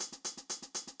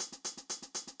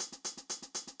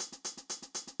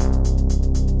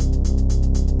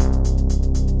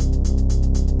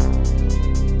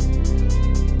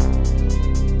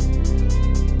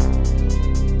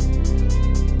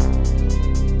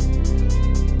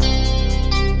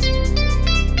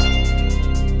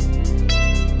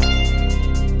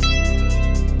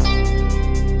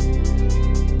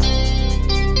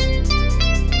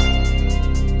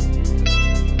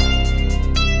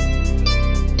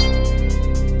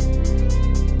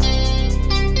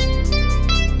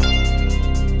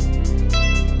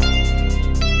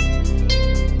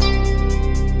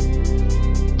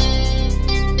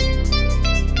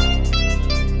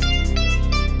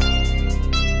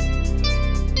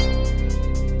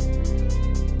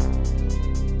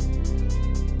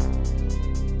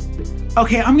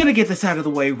Okay, I'm gonna get this out of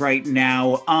the way right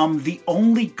now. The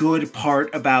only good part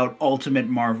about Ultimate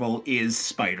Marvel is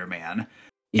Spider-Man.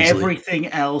 Easily. Everything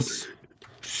else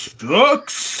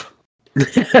sucks.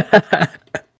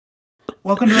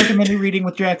 Welcome to Recommended Reading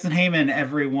with Jackson Heyman,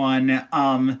 everyone.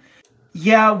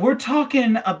 Yeah, we're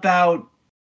talking about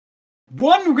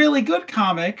one really good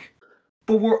comic,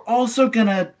 but we're also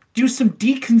gonna do some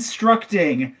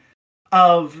deconstructing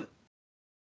of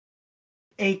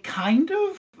a kind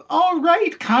of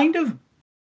alright, kind of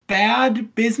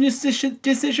bad business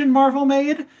decision Marvel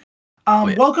made.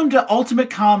 Welcome to Ultimate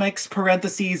Comics,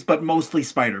 parentheses, but mostly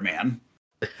Spider-Man.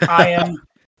 I am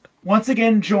once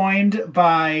again joined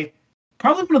by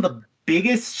probably one of the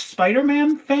biggest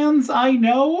Spider-Man fans I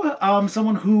know.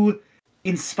 Someone who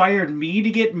inspired me to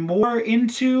get more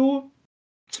into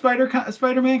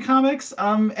Spider-Man comics.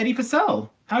 Eddie Pacell.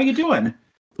 How are you doing?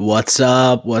 What's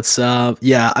up?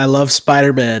 Yeah, I love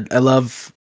Spider-Man. I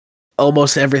love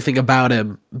almost everything about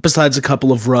him, besides a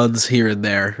couple of runs here and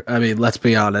there. I mean, let's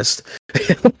be honest.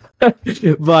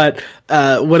 But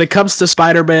when it comes to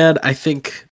Spider-Man, I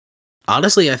think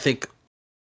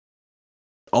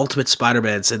Ultimate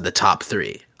Spider-Man's in the top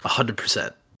 3,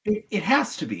 100%. It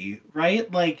has to be,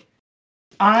 right? Like,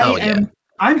 I'm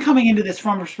coming into this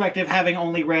from perspective having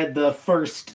only read the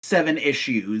first 7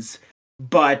 issues,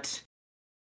 but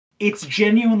it's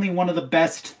genuinely one of the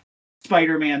best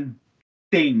Spider-Man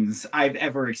things I've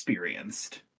ever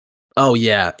experienced. Oh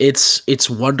yeah, it's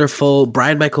wonderful.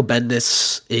 Brian Michael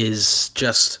Bendis is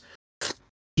just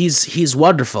he's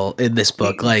wonderful in this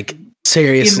book. Like,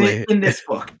 seriously, in this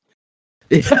book.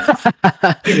 In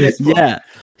this book.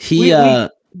 Yeah,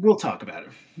 we'll talk about it.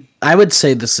 I would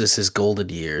say this is his golden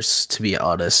years, to be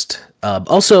honest.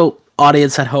 Also,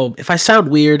 audience at home, if I sound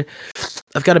weird,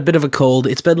 I've got a bit of a cold.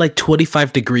 It's been like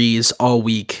 25 degrees all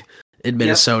week in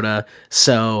Minnesota,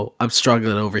 so I'm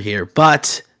struggling over here.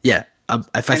 But yeah,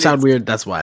 if I sound weird, that's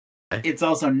why. It's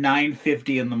also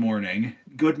 9:50 in the morning.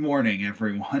 Good morning,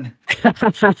 everyone.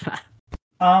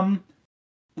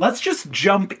 Let's just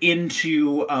jump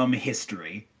into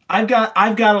history. I've got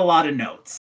a lot of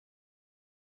notes.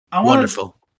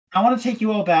 Wonderful. I want to take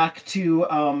you all back to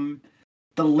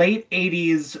the late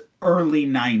 80s, early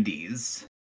 90s.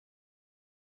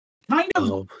 Kind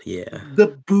of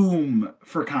the boom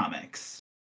for comics.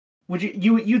 Would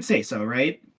you'd say so,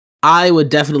 right? I would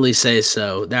definitely say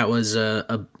so. That was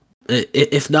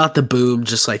if not the boom,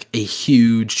 just like a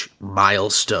huge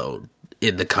milestone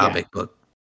in the comic book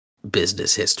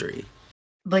business history.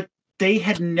 Like, they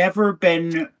had never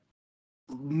been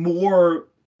more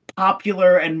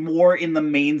popular and more in the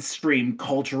mainstream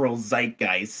cultural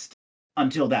zeitgeist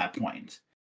until that point.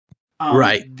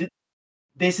 Right.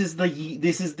 This is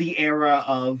the era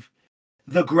of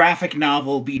the graphic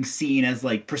novel being seen as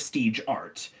like prestige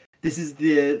art. This is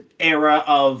the era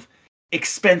of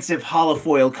expensive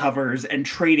holofoil covers and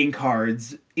trading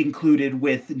cards included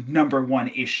with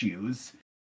 #1 issues.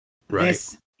 Right.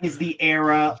 This is the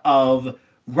era of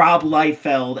Rob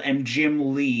Liefeld and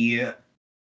Jim Lee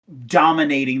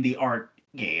dominating the art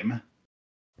game.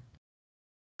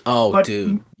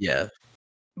 Dude, yeah.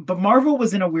 But Marvel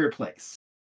was in a weird place.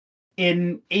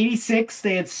 In 86,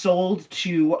 they had sold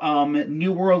to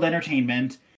New World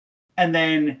Entertainment, and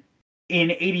then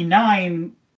in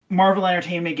 89, Marvel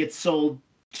Entertainment gets sold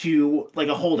to like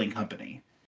a holding company,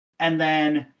 and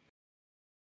then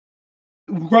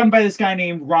run by this guy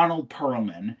named Ronald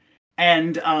Perlman,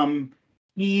 and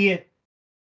he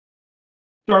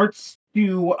starts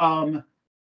to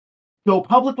go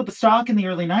public with the stock in the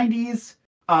early 90s.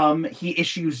 He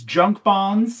issues junk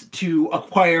bonds to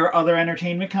acquire other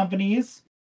entertainment companies.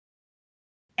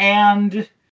 And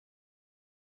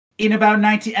at about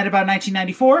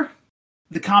 1994,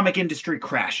 the comic industry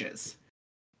crashes.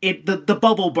 The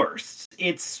bubble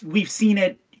bursts. We've seen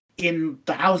it in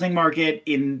the housing market,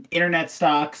 in internet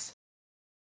stocks,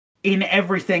 in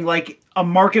everything. Like, a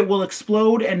market will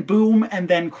explode and boom and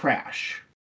then crash.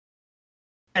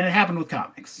 And it happened with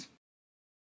comics.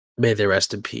 May they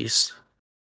rest in peace.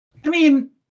 I mean,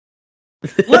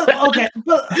 well, okay,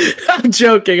 but I'm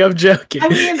joking. I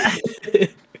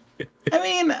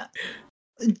mean,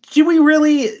 do we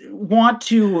really want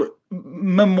to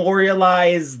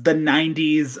memorialize the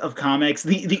 90s of comics,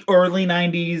 the early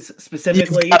 90s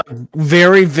specifically?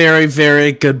 Very, very,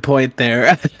 very good point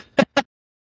there.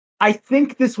 I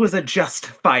think this was a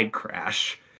justified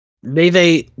crash. May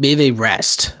they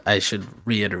rest. I should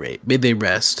reiterate. May they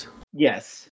rest.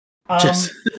 Yes.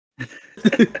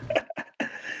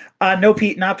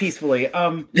 Not peacefully.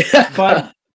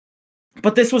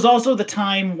 But this was also the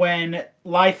time when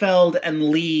Liefeld and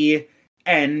Lee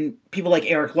and people like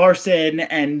Eric Larson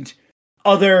and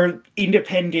other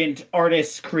independent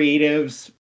artists,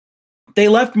 creatives. They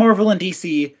left Marvel and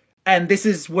DC, and this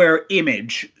is where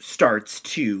Image starts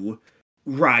to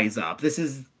rise up. This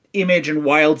is Image and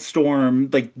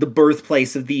Wildstorm, like the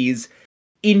birthplace of these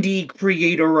indie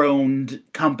creator-owned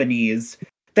companies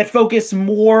that focus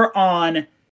more on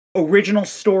original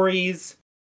stories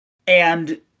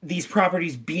and these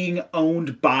properties being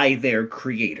owned by their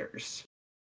creators,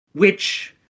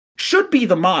 which should be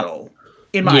the model,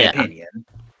 in my opinion.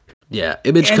 Yeah,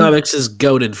 Image Comics is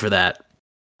goated for that.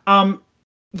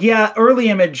 Yeah, early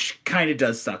Image kind of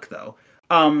does suck though.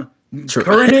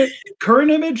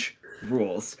 Current Image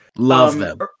rules. Love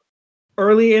them.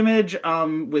 Early Image,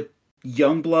 with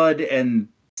Youngblood and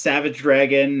Savage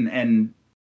Dragon and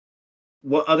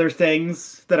what other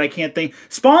things that I can't think.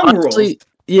 Spawn rules.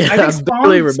 Yeah, I think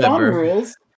Spawn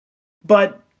rules,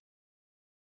 but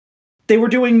they were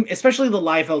doing, especially the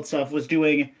Liefeld stuff, was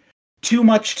doing too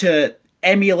much to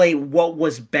emulate what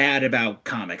was bad about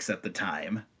comics at the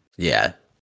time. Yeah.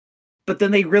 But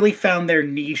then they really found their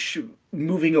niche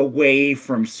moving away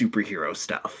from superhero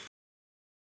stuff.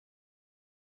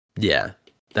 Yeah.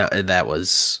 That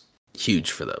was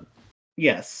huge for them.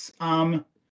 Yes.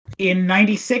 In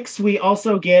 96, we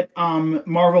also get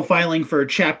Marvel filing for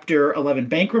Chapter 11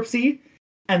 bankruptcy.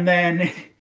 And then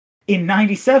in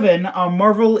 97,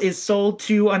 Marvel is sold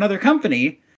to another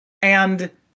company. And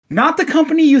not the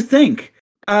company you think.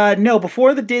 No,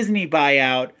 before the Disney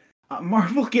buyout,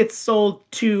 Marvel gets sold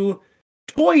to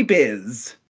Toy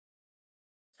Biz.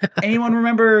 Anyone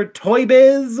remember Toy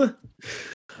Biz?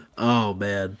 Oh,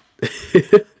 man.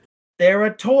 They're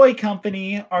a toy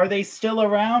company. Are they still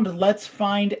around? Let's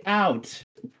find out.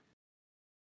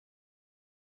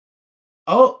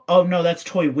 Oh no, that's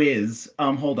Toy Wiz.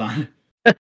 Hold on.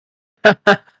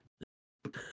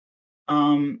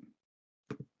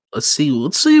 Let's see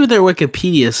what their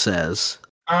Wikipedia says.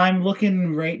 I'm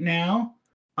looking right now.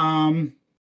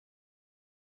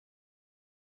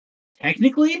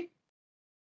 Technically,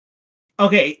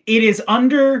 okay, it is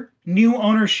under new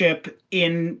ownership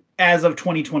as of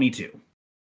 2022.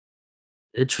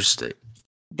 Interesting.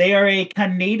 They are a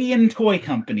Canadian toy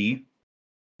company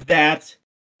that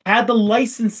had the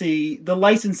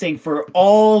licensing for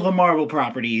all the Marvel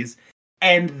properties,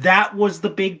 and that was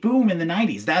the big boom in the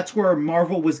 90s. That's where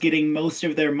Marvel was getting most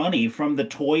of their money, from the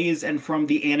toys and from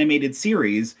the animated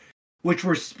series, which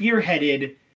were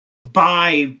spearheaded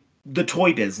by the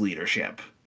Toy Biz leadership.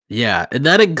 Yeah, and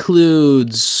that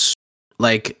includes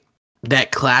like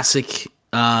that classic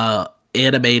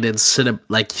animated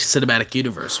cinematic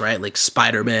universe, right? Like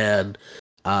Spider-Man,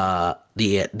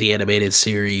 the animated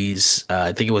series.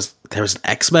 I think there was an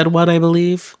X-Men one, I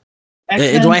believe.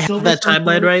 X-Men, do I have that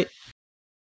timeline right?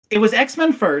 It was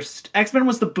X-Men first. X-Men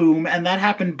was the boom, and that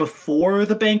happened before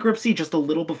the bankruptcy, just a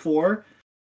little before.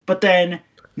 But then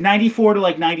 94 to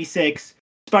like 96,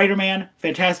 Spider-Man,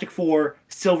 Fantastic Four,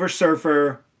 Silver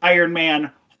Surfer, Iron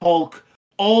Man, Hulk,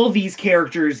 all these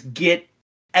characters get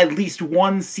at least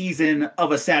one season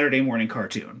of a Saturday morning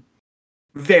cartoon,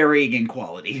 varying in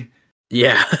quality.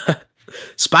 Yeah.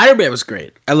 Spider-Man was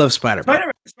great. I love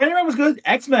Spider-Man. Spider-Man was good.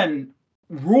 X-Men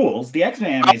rules. The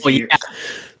X-Men animated series.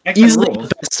 Yeah. Easily rules.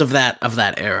 The best of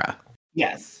that era.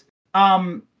 Yes.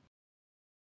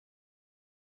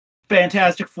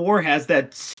 Fantastic Four has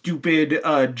that stupid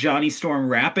Johnny Storm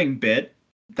rapping bit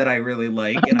that I really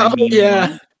like.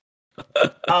 And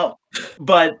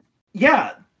but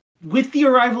yeah, with the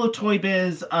arrival of Toy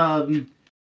Biz, 3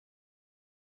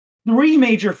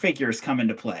 major figures come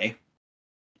into play.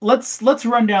 Let's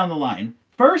run down the line.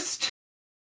 First,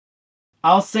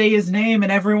 I'll say his name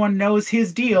and everyone knows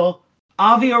his deal.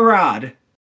 Avi Arad.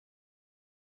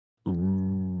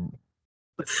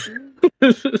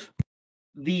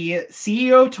 The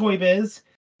CEO of Toy Biz,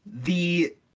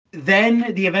 the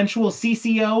eventual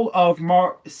CCO of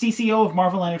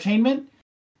Marvel Entertainment,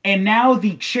 and now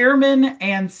the chairman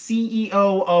and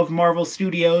CEO of Marvel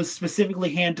Studios,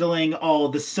 specifically handling all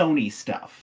the Sony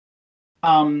stuff.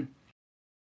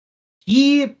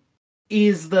 He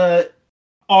is the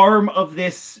arm of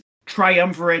this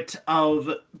triumvirate of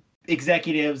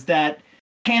executives that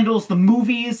handles the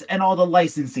movies and all the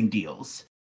licensing deals.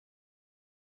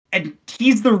 And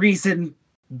he's the reason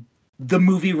the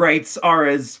movie rights are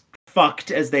as fucked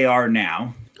as they are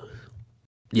now.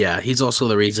 Yeah, he's also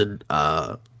the reason,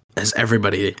 as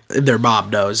everybody and their mom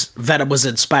knows, Venom was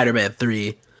in Spider-Man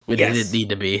 3 when he didn't need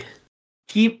to be.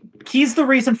 He's the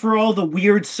reason for all the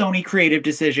weird Sony creative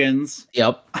decisions.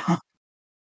 Yep.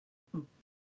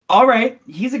 All right,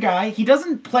 he's a guy. He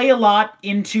doesn't play a lot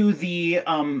into the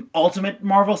Ultimate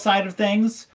Marvel side of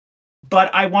things,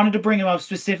 but I wanted to bring him up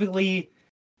specifically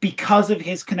because of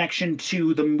his connection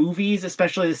to the movies,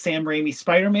 especially the Sam Raimi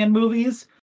Spider-Man movies,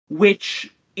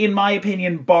 which, in my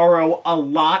opinion, borrow a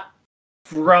lot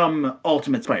from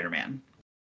Ultimate Spider-Man.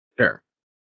 Sure.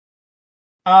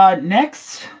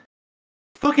 Next,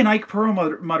 fucking Ike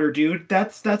Perlmutter, dude.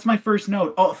 That's my first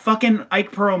note. Oh, fucking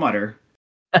Ike Perlmutter.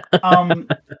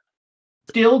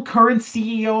 Still current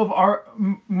CEO of our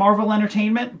Marvel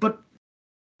Entertainment, but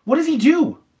what does he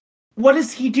do? What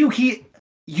does he do?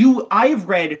 I've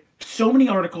read so many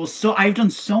articles, so I've done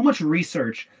so much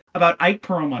research about Ike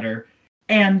Perlmutter,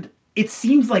 and it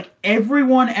seems like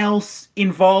everyone else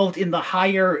involved in the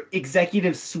higher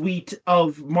executive suite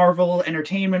of Marvel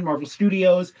Entertainment, Marvel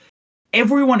Studios,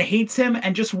 everyone hates him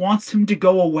and just wants him to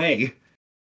go away.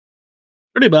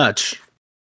 Pretty much.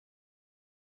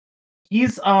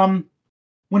 He's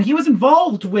when he was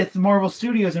involved with Marvel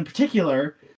Studios in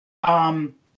particular,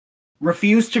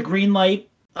 refused to greenlight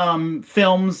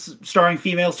films starring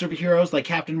female superheroes like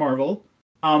Captain Marvel.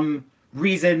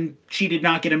 Reason she did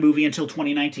not get a movie until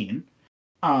 2019.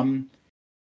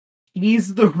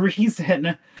 He's the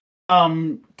reason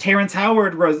Terrence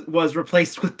Howard was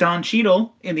replaced with Don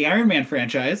Cheadle in the Iron Man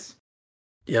franchise.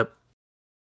 Yep.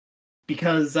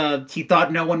 Because he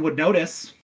thought no one would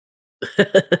notice.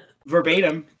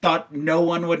 Verbatim, thought no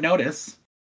one would notice.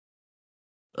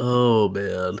 Oh,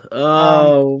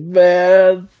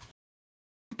 man.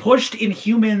 Pushed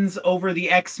Inhumans over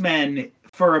the X-Men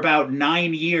for about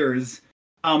 9 years,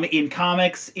 in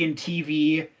comics, in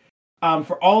TV,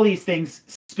 for all these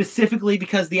things, specifically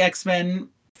because the X-Men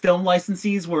film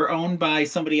licensees were owned by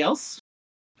somebody else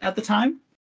at the time.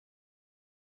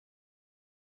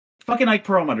 Fucking Ike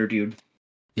Perlmutter, dude.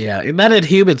 Yeah, and that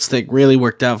Inhumans thing really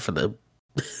worked out for them.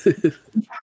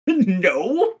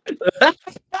 No.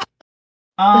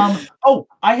 Oh,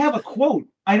 I have a quote.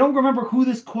 I don't remember who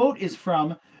this quote is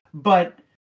from, but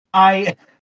I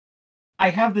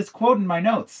have this quote in my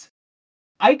notes.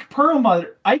 Ike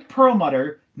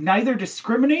Perlmutter neither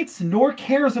discriminates nor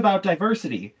cares about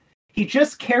diversity. He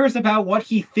just cares about what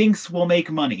he thinks will make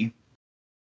money.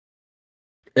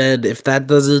 And if that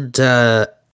doesn't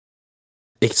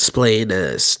explain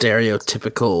a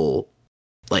stereotypical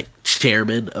like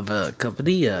chairman of a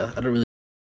company, I don't really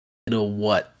know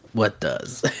what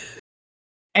does.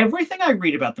 Everything I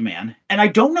read about the man, and I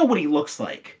don't know what he looks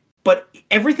like, but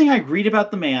everything I read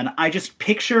about the man, I just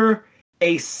picture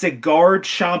a cigar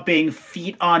chomping,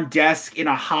 feet on desk in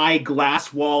a high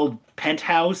glass walled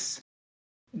penthouse,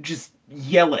 just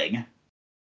yelling.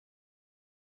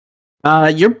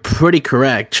 You're pretty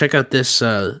correct. Check out this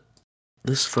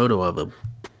photo of him.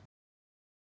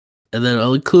 And then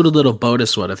I'll include a little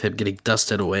bonus one of him getting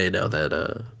dusted away now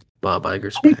that Bob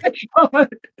Iger's back.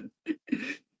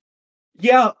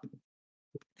 Yeah.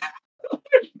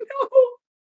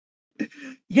 No.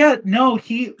 Yeah, no,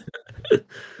 he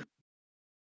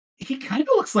kind of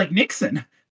looks like Nixon.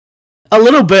 A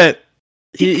little bit.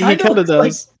 He kind of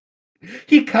does.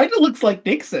 He kind of looks like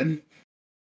Nixon.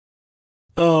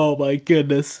 Oh my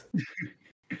goodness.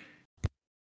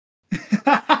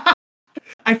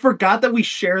 I forgot that we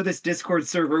share this Discord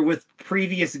server with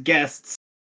previous guests.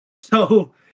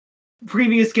 So,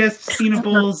 previous guests, Cena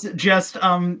Bulls, just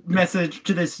message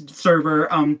to this server.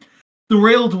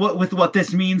 Thrilled with what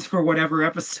this means for whatever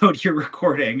episode you're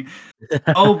recording.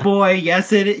 Oh boy,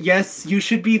 yes, you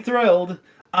should be thrilled.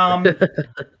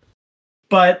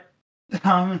 But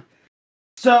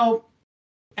so,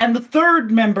 and the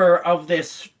third member of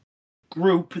this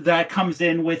group that comes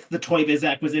in with the Toy Biz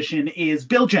acquisition is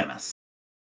Bill Jemas.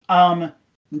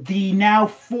 The now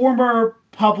former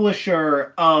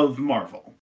publisher of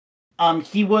Marvel.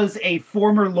 He was a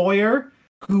former lawyer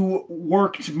who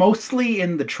worked mostly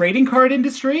in the trading card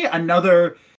industry,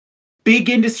 another big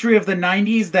industry of the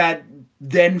 90s that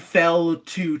then fell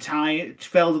to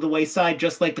the wayside,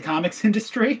 just like the comics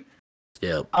industry.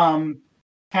 Yep.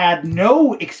 Had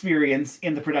no experience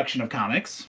in the production of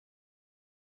comics.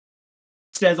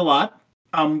 Says a lot.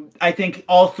 I think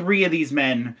all three of these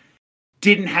men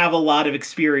didn't have a lot of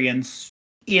experience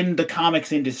in the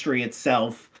comics industry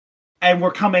itself, and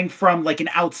were coming from like an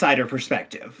outsider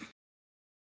perspective.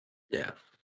 Yeah.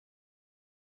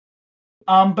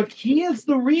 But he is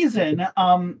the reason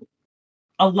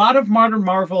a lot of modern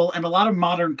Marvel and a lot of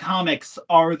modern comics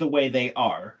are the way they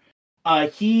are.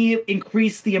 He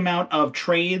increased the amount of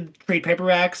trade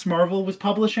paperbacks Marvel was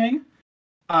publishing.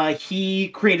 He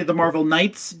created the Marvel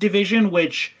Knights division,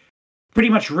 which pretty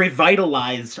much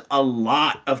revitalized a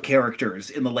lot of characters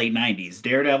in the late 90s.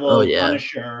 Daredevil,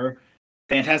 Punisher,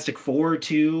 Fantastic Four,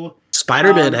 too.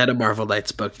 Spider-Man had a Marvel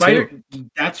Knights book, too.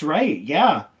 That's right,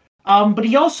 yeah. But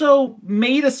he also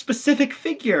made a specific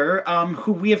figure,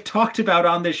 who we have talked about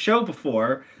on this show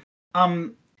before,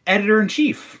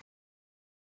 Editor-in-Chief.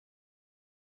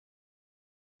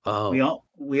 Oh,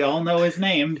 We all know his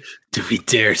name. do we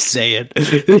dare say it?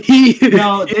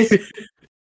 No,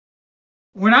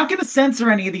 we're not going to censor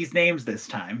any of these names this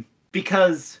time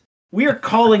because we are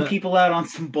calling people out on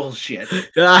some bullshit.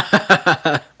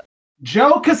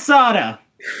 Joe Quesada,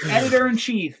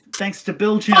 Editor-in-Chief, thanks to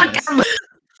Bill Jemis.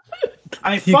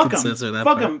 I mean, fuck him.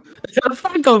 Fuck him.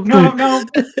 Fuck him. No,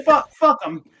 fuck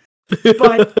him.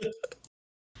 But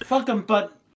fuck him.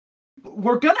 But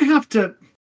we're gonna have to.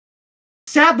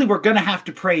 Sadly, we're gonna have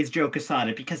to praise Joe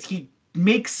Quesada because he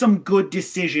makes some good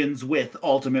decisions with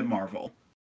Ultimate Marvel,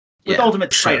 with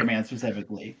Ultimate Spider-Man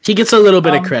specifically. He gets a little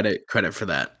bit of credit for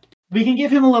that. We can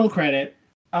give him a little credit.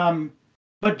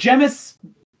 But Jemis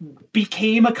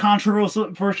became a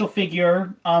controversial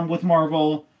figure with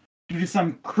Marvel due to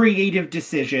some creative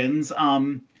decisions.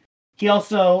 He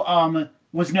also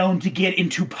was known to get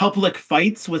into public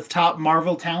fights with top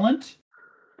Marvel talent.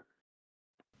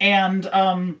 And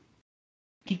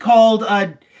he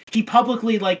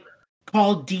publicly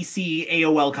called DC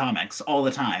AOL Comics all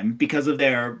the time because of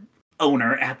their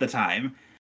owner at the time.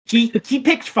 He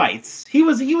picked fights. He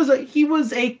was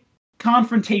a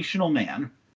confrontational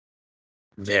man.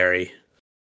 Very.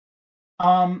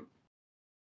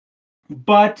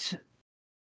 But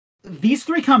these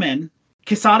three come in.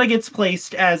 Quesada gets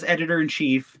placed as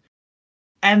editor-in-chief,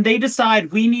 and they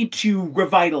decide we need to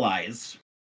revitalize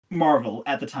Marvel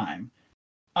at the time.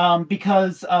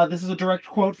 Because this is a direct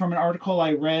quote from an article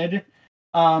I read.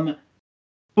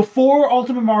 Before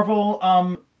Ultimate Marvel,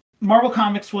 Marvel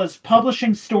Comics was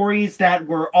publishing stories that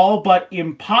were all but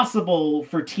impossible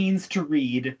for teens to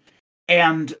read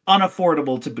and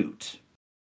unaffordable to boot.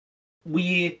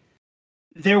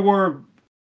 There were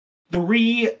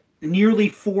nearly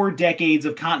 4 decades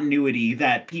of continuity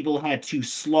that people had to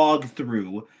slog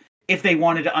through if they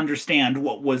wanted to understand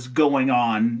what was going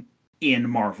on in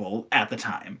Marvel at the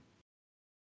time.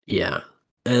 Yeah.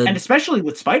 And especially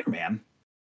with Spider-Man.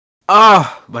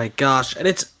 Oh my gosh. And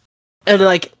it's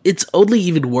only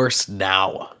even worse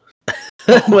now.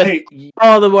 With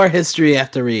all the more history you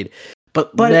have to read.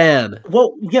 But man.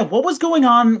 Well, yeah, what was going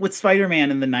on with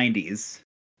Spider-Man in the 90s?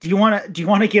 Do you want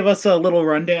to give us a little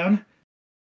rundown?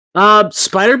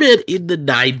 Spider-Man in the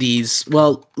 90s.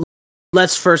 Well,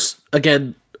 let's first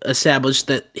again establish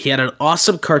that he had an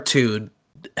awesome cartoon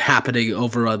happening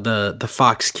over on the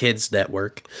Fox Kids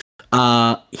network.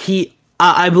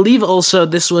 I believe also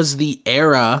this was the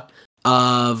era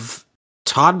of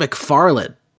Todd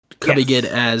McFarlane coming in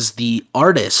as the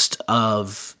artist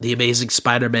of the Amazing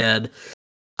Spider-Man.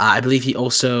 I believe he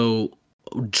also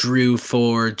drew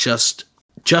for just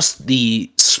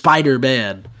the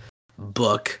Spider-Man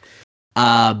book.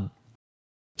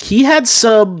 He had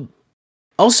some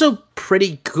also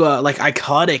pretty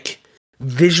iconic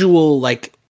visual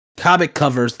comic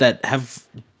covers that have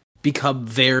become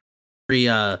very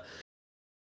kind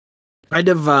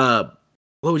of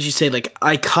what would you say,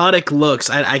 iconic looks.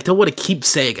 I don't want to keep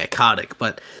saying iconic,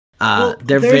 but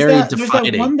they're very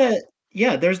defining.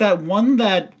 There's that one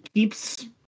that keeps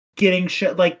getting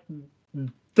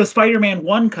the Spider-Man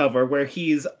 1 cover where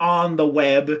he's on the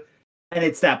web and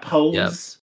it's that pose. Yep.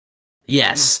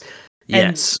 Yes.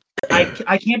 Yes.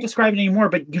 I can't describe it anymore,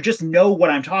 but you just know what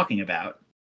I'm talking about.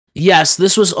 Yes,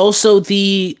 this was also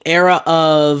the era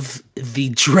of the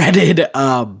dreaded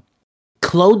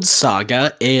Clone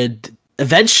Saga, and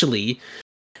eventually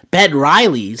Ben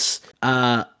Reilly's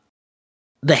the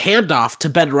handoff to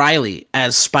Ben Reilly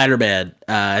as Spider-Man,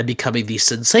 and becoming the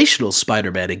sensational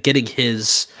Spider-Man and getting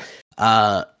his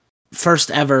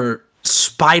first ever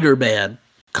Spider-Man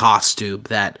costume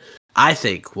that I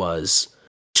think was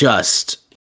just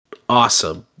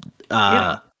awesome.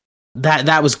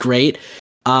 That was great.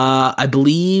 I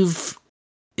believe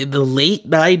in the late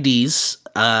 90s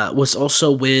was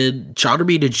also when John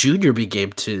Romita Jr. began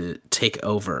to take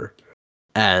over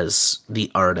as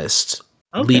the artist,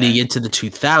 leading into the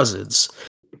 2000s.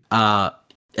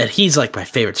 And he's like my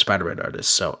favorite Spider-Man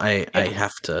artist, so I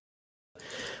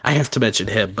have to mention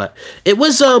him. But it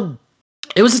was a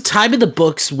time in the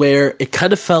books where it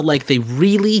kind of felt like they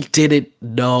really didn't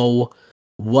know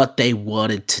what they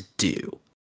wanted to do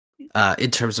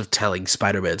in terms of telling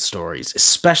Spider-Man stories,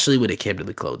 especially when it came to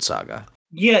the Clone Saga.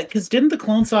 Yeah, because didn't the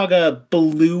Clone Saga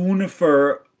balloon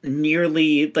for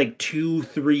nearly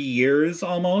 2-3 years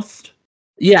almost?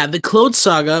 Yeah, the Clone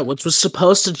Saga, which was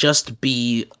supposed to just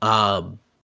be a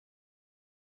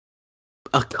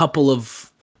couple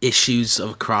of issues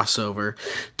of crossover,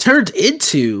 turned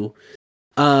into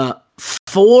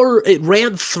It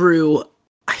ran through,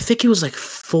 I think it was like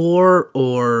 4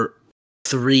 or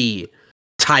 3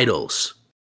 titles.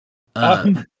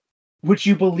 Would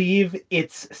you believe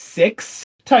it's 6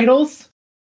 titles?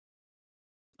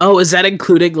 Oh, is that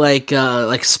including like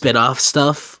spin-off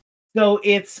stuff? So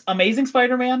it's Amazing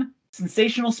Spider-Man,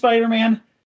 Sensational Spider-Man,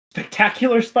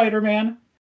 Spectacular Spider-Man,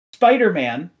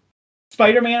 Spider-Man,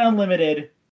 Spider-Man Unlimited,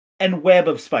 and Web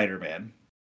of Spider-Man.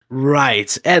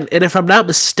 Right. And if I'm not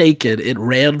mistaken, it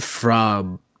ran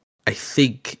from, I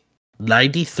think,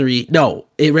 93. No,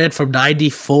 it ran from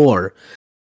 94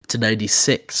 to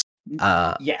 96.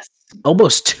 Yes.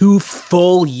 Almost 2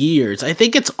 full years. I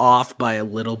think it's off by a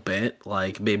little bit.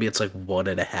 Like, maybe it's like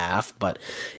 1.5, but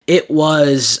it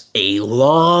was a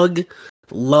long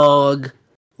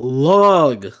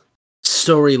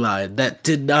storyline that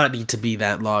did not need to be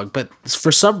that long. But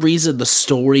for some reason, the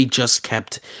story just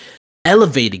kept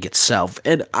elevating itself.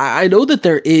 And I know that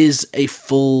there is a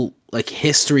full like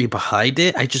history behind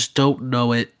it. I just don't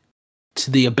know it to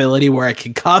the ability where I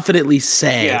can confidently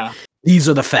say these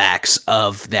are the facts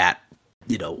of that,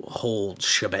 whole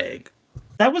shebang.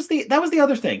 That was the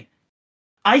other thing.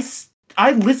 I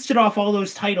listed off all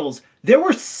those titles. There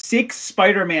were 6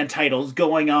 Spider-Man titles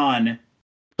going on.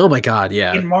 Oh my god,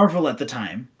 yeah. In Marvel at the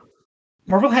time.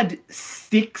 Marvel had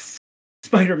 6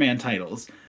 Spider-Man titles.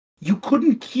 You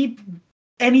couldn't keep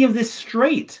any of this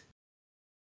straight.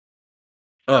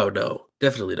 Oh no,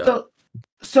 definitely not.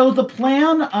 So the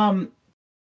plan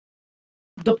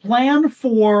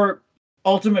for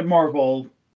Ultimate Marvel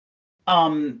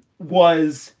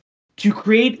was to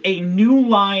create a new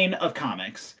line of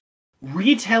comics,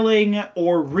 retelling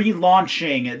or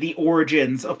relaunching the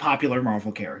origins of popular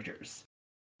Marvel characters.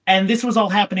 And this was all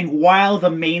happening while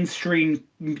the mainstream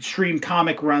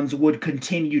comic runs would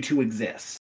continue to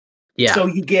exist. Yeah. So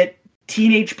you get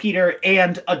Teenage Peter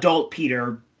and Adult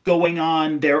Peter going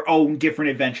on their own different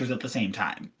adventures at the same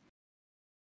time.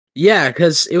 Yeah,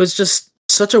 because it was just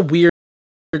such a weird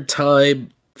time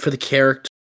for the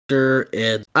character,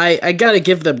 and I gotta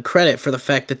give them credit for the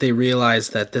fact that they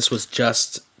realized that this was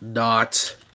just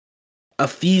not a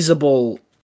feasible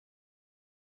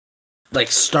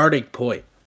like starting point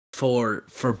for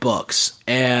books,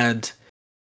 and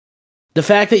the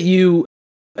fact that you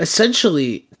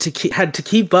essentially had to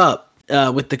keep up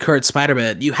with the current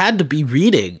Spider-Man, you had to be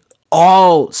reading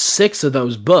all 6 of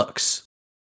those books,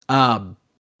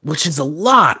 which is a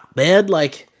lot, man.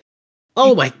 Like,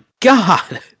 oh my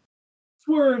god,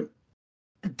 were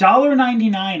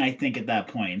 $1.99, I think, at that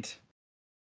point.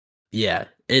 Yeah,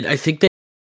 and I think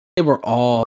they were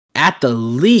all at the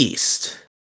least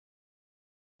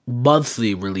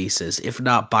monthly releases, if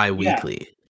not bi-weekly.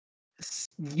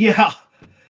 Yeah.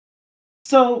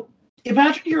 So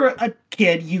imagine you're a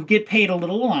kid, you get paid a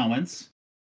little allowance.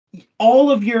 All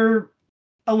of your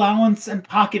allowance and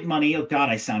pocket money, oh god,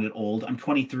 I sounded old. I'm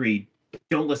 23.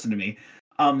 Don't listen to me.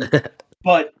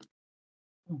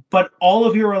 But all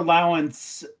of your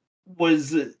allowance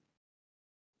was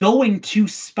going to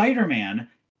Spider-Man,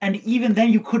 and even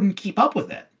then you couldn't keep up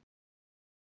with it.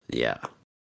 Yeah.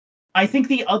 I think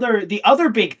the other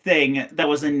big thing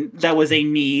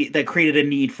that created a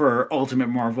need for Ultimate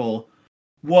Marvel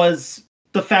was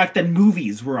the fact that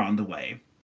movies were on the way.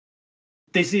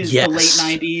 This is the late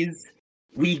 90s.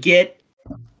 We get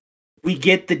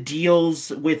the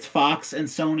deals with Fox and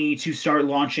Sony to start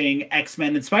launching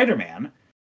X-Men and Spider-Man.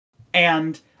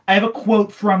 And I have a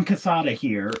quote from Quesada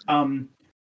here.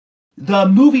 The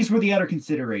movies were the other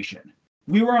consideration.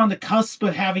 We were on the cusp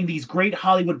of having these great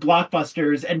Hollywood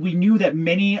blockbusters, and we knew that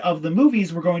many of the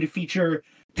movies were going to feature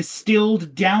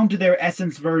distilled down to their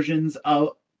essence versions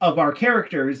of our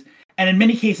characters, and in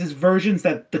many cases, versions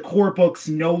that the core books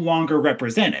no longer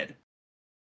represented.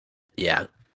 Yeah.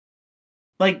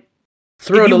 Like,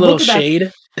 throw in a little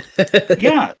shade.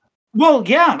 Yeah. Well,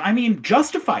 yeah, I mean,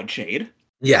 justified shade.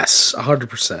 Yes,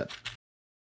 100%.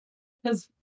 Because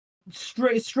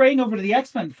straying over to the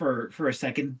X-Men for a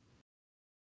second,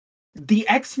 the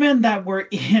X-Men that were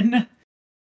in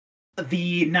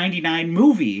the 99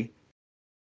 movie,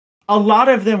 a lot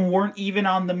of them weren't even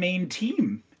on the main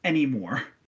team anymore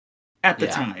at the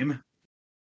time.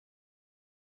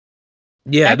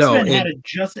 Yeah,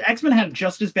 X-Men had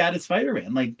just as bad as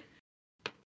Spider-Man. Like,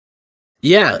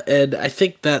 yeah, and I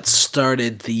think that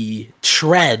started the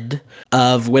trend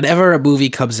of whenever a movie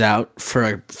comes out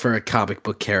for a comic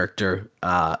book character,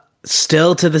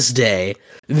 still to this day,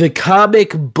 the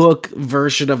comic book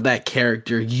version of that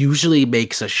character usually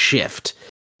makes a shift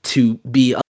to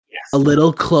be a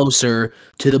little closer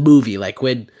to the movie. Like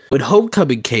when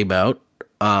Homecoming came out,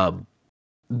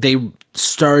 they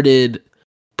started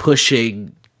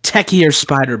pushing techier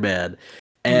Spider-Man.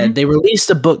 And Mhm. they released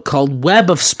a book called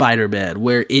Web of Spider-Man,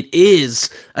 where it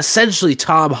is essentially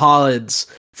Tom Holland's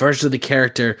version of the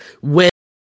character with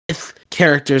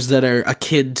characters that are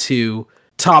akin to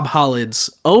Tom Holland's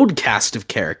own cast of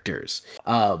characters.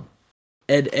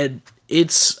 And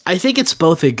it's, I think it's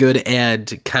both a good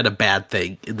and kind of bad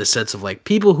thing in the sense of like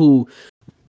people who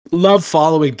love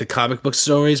following the comic book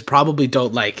stories probably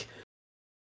don't like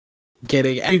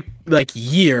getting every like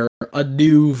year a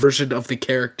new version of the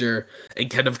character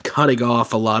and kind of cutting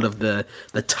off a lot of the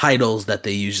titles that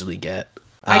they usually get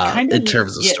in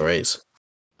terms of stories.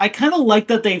 I kind of like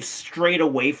that they've strayed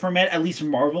away from it, at least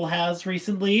Marvel has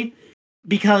recently,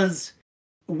 because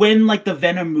when like the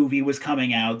Venom movie was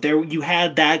coming out, there you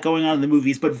had that going on in the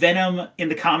movies, but Venom in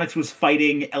the comics was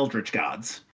fighting Eldritch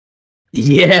gods.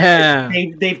 Yeah.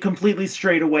 They've completely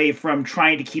strayed away from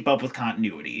trying to keep up with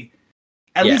continuity.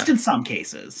 At least in some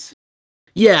cases.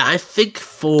 Yeah, I think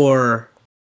for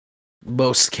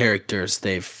most characters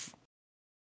they've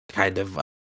kind of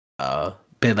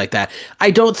been like that.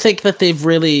 I don't think that they've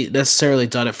really necessarily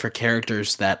done it for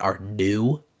characters that are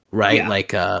new, right? Yeah.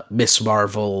 Like Miss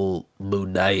Marvel,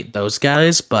 Moon Knight, those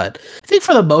guys, but I think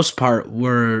for the most part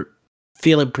we're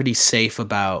feeling pretty safe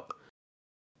about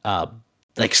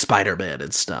like Spider-Man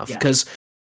and stuff, because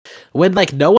when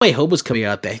like No Way Home was coming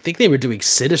out, I think they were doing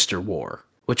Sinister War,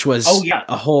 which was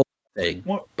a whole thing,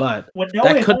 but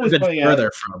that could have been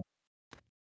further from.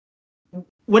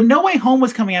 When No Way Home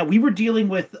was coming out, we were dealing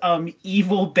with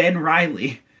evil Ben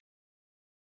Reilly.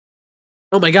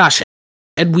 Oh my gosh,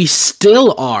 and we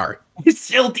still are. We're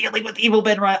still dealing with evil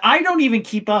Ben Reilly. I don't even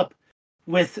keep up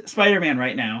with Spider-Man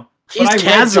right now. He's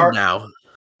Chasm now.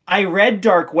 I read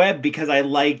Dark Web because I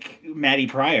like Maddie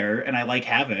Pryor and I like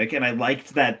Havoc and I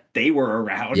liked that they were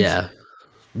around. Yeah.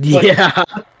 Yeah.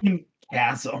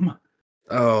 Chasm.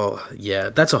 Oh, yeah.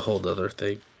 That's a whole other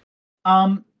thing.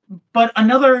 But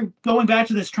another, going back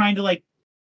to this, trying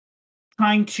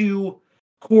to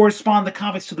correspond the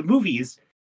comics to the movies,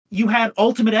 you had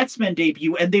Ultimate X-Men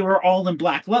debut and they were all in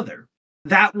black leather.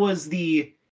 That was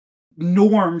the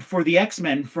norm for the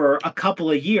X-Men for a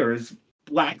couple of years.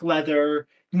 Black leather,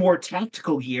 more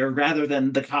tactical gear rather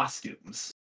than the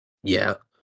costumes. Yeah.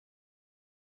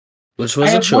 Which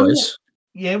was a choice.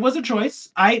 Yeah, it was a choice.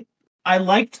 I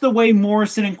liked the way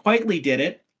Morrison and Quitely did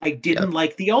it. I didn't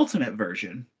like the Ultimate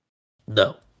version.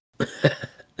 No. There's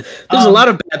a lot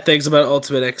of bad things about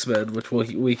Ultimate X-Men, which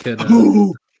we can...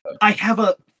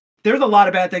 There's a lot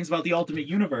of bad things about the Ultimate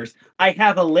Universe. I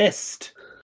have a list.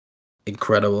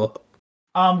 Incredible.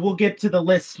 We'll get to the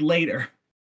list later.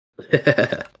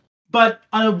 But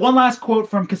one last quote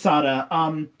from Quesada.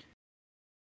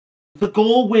 The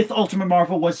goal with Ultimate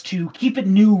Marvel was to keep it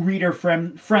new reader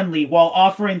friendly while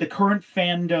offering the current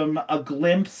fandom a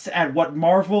glimpse at what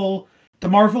the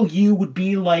Marvel U would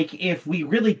be like if we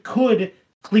really could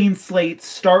clean slate,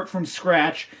 start from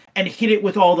scratch, and hit it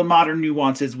with all the modern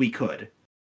nuances we could.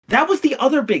 That was the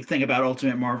other big thing about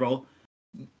Ultimate Marvel.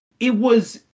 It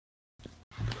was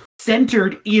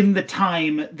centered in the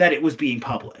time that it was being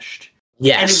published.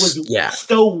 Yes. And it was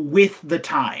still with the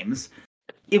times.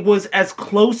 It was as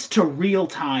close to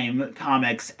real-time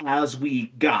comics as we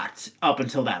got up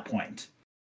until that point.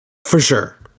 For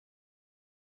sure.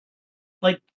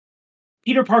 Like,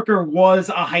 Peter Parker was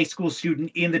a high school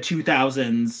student in the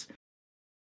 2000s.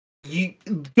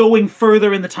 Going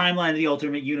further in the timeline of the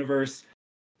Ultimate Universe,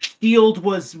 S.H.I.E.L.D.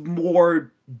 was more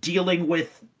dealing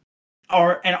with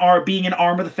being an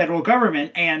arm of the federal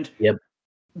government, and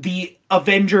the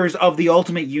Avengers of the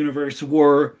Ultimate Universe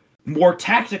were more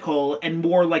tactical and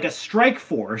more like a strike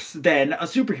force than a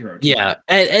superhero team. Yeah,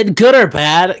 and good or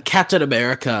bad, Captain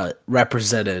America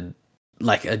represented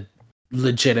like a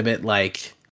legitimate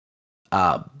like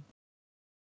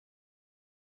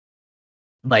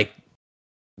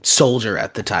soldier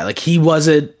at the time. Like he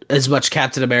wasn't as much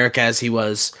Captain America as he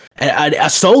was a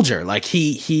soldier. Like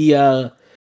he kind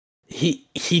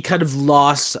of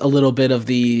lost a little bit of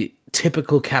the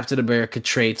typical Captain America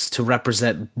traits to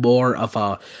represent more of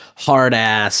a hard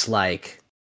ass he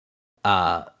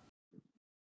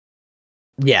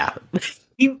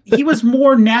was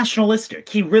more nationalistic.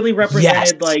 He really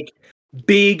represented like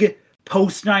big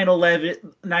post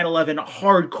 9/11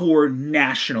 hardcore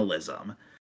nationalism.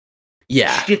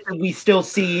 Yeah. Shit that we still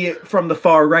see from the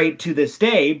far right to this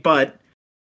day, but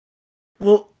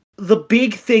the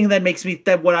big thing that makes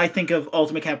what I think of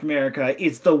Ultimate Captain America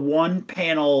is the one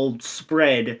panel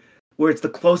spread where it's the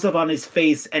close up on his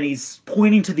face and he's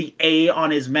pointing to the A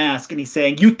on his mask and he's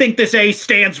saying, "You think this A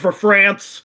stands for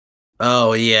France?"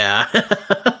 Oh yeah.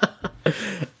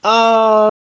 Oh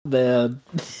man.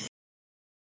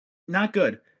 Not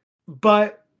good.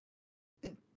 But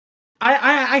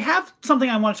I have something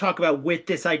I want to talk about with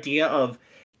this idea of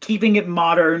keeping it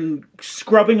modern,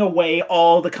 scrubbing away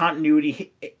all the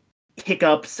continuity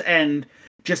hiccups and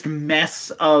just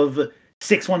mess of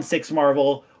 616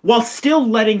 Marvel, while still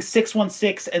letting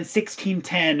 616 and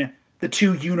 1610, the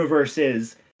two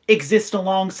universes, exist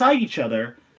alongside each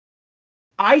other.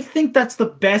 I think that's the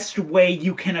best way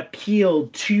you can appeal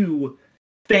to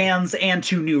fans and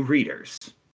to new readers.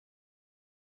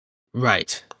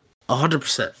 Right.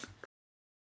 100%.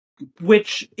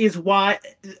 Which is why,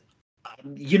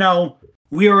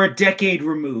 we are a decade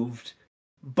removed,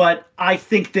 but I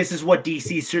think this is what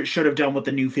DC should have done with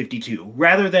the New 52.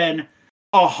 Rather than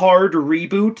a hard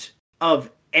reboot of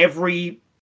every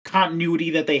continuity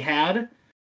that they had,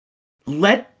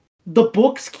 let the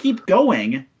books keep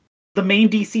going. The main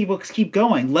DC books keep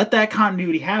going. Let that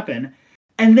continuity happen.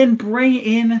 And then bring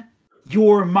in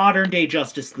your modern day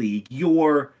Justice League,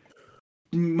 your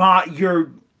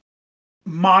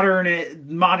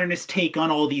modernist take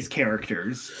on all these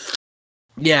characters.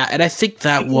 Yeah, and I think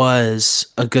that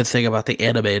was a good thing about the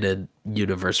animated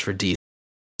universe for DC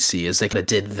is they could have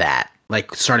did that,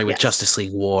 like starting with Justice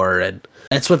League War, and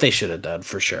that's what they should have done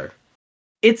for sure.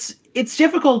 It's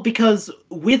difficult because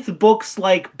with books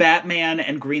like Batman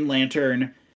and Green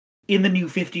Lantern in the New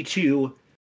 52,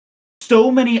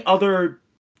 so many other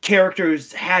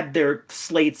characters had their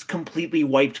slates completely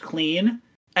wiped clean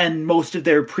and most of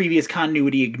their previous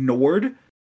continuity ignored,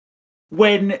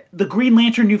 when the Green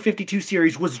Lantern New 52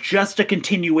 series was just a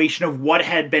continuation of what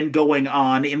had been going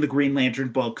on in the Green Lantern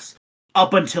books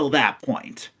up until that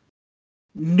point.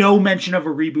 No mention of a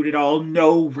reboot at all,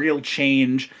 no real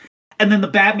change. And then the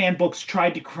Batman books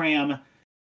tried to cram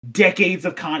decades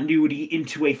of continuity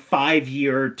into a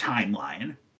 5-year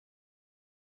timeline.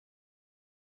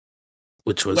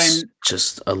 Which was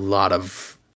just a lot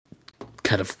of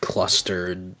kind of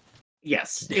clustered.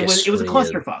 Yes, it was a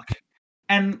clusterfuck.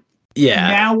 And yeah,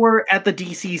 now we're at the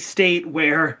DC state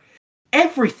where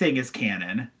everything is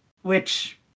canon,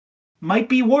 which might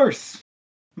be worse,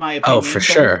 my opinion. Oh, for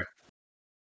sure.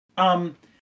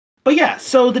 But yeah,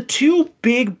 so the two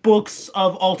big books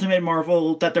of Ultimate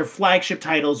Marvel that their flagship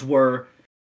titles were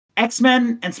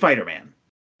X-Men and Spider-Man.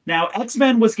 Now,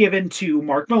 X-Men was given to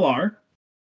Mark Millar,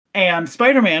 and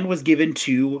Spider-Man was given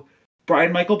to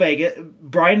Brian Michael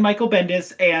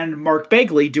Bendis and Mark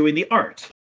Bagley doing the art.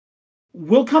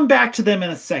 We'll come back to them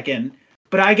in a second,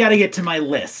 but I gotta get to my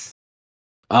list.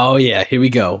 Oh yeah, here we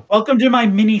go. Welcome to my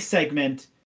mini segment,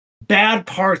 Bad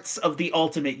Parts of the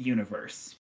Ultimate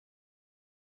Universe.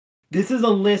 This is a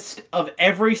list of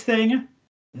everything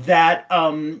that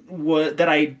that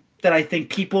I think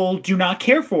people do not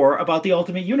care for about the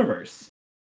Ultimate Universe.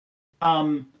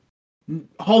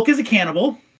 Hulk is a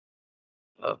cannibal.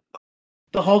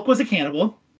 The Hulk was a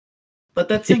cannibal. Let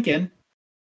that sink in.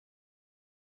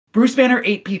 Bruce Banner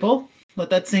ate people. Let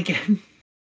that sink in.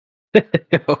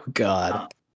 Oh,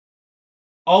 God.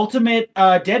 Ultimate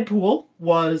Deadpool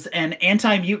was an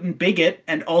anti-mutant bigot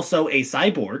and also a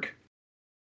cyborg.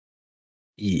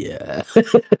 Yeah.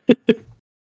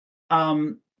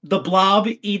 The Blob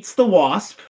eats the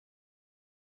Wasp.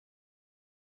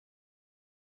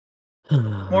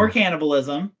 More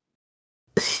cannibalism.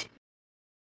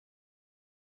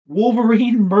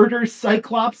 Wolverine murders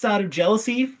Cyclops out of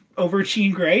jealousy over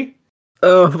Jean Grey.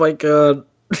 Oh my god.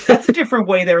 That's a different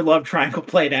way their love triangle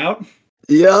played out.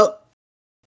 Yep.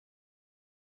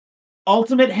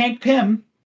 Ultimate Hank Pym.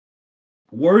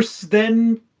 Worse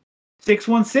than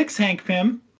 616 Hank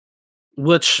Pym.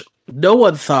 Which no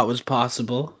one thought was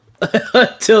possible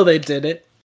until they did it.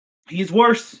 He's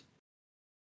worse.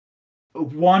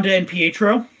 Wanda and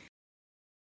Pietro.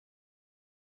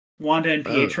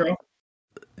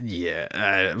 Yeah.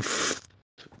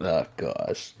 Oh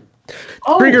gosh.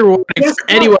 Oh, Trigger warning for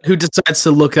anyone who decides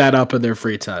to look that up in their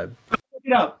free time.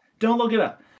 Don't look it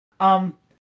up.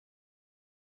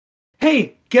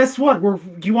 Hey, guess what?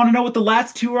 Do you want to know what the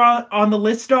last two on the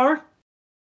list are?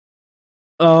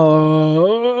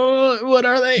 Oh, what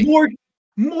are they?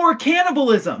 More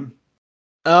cannibalism.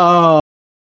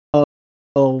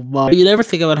 Oh my! You never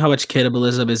think about how much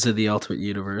cannibalism is in the Ultimate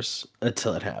Universe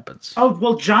until it happens. Oh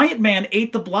well, Giant Man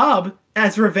ate the Blob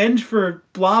as revenge for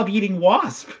Blob eating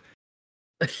Wasp.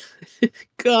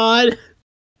 God.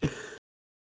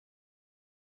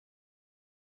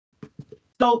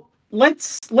 So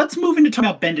let's move into talking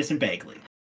about Bendis and Bagley.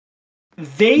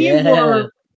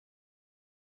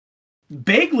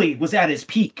 Bagley was at his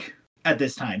peak at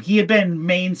this time. He had been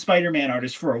main Spider-Man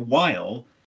artist for a while,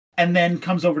 and then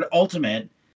comes over to Ultimate,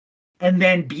 and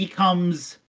then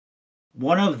becomes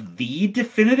one of the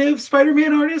definitive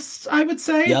Spider-Man artists, I would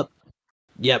say.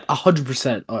 Yep,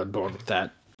 100% on board with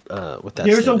that. with that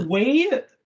There's statement.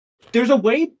 there's a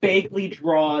way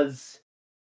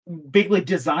Bigley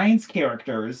designs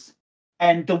characters,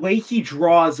 and the way he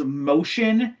draws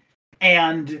motion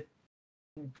and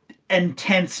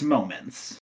intense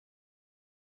moments.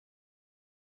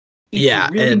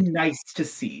 It's really nice to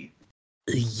see.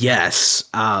 Yes.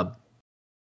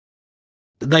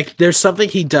 Like there's something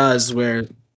he does where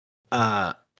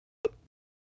what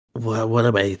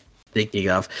am I thinking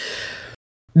of?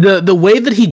 The way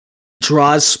that he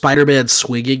draws Spider-Man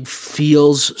swinging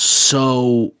feels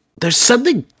so, there's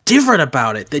something different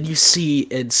about it than you see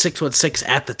in 616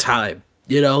 at the time.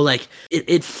 You know, like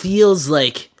it feels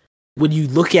like when you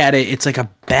look at it, it's like a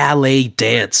ballet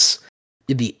dance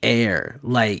in the air.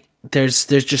 Like there's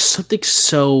just something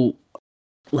so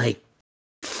like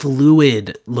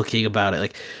fluid looking about it.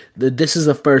 Like this is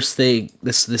the first thing,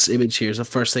 this image here is the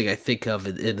first thing I think of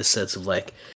in the sense of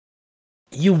like,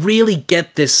 you really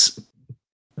get this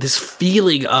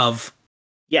feeling of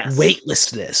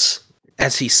weightlessness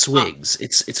as he swings.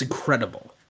 It's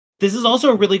incredible. This is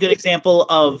also a really good example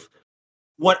of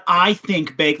what I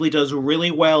think Bagley does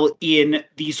really well in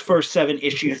these first 7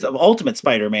 issues of Ultimate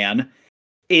Spider-Man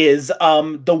is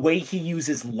the way he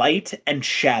uses light and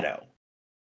shadow.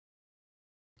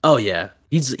 Oh yeah.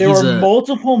 There are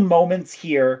multiple moments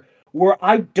here where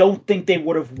I don't think they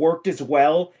would have worked as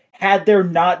well had there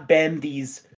not been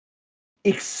these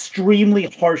extremely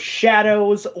harsh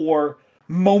shadows or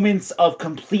moments of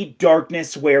complete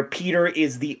darkness where Peter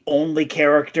is the only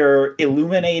character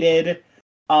illuminated.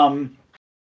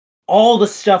 All the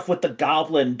stuff with the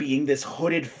Goblin being this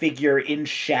hooded figure in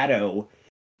shadow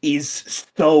is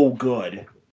so good.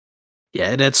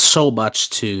 Yeah, it adds so much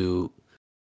to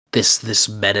this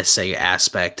menacing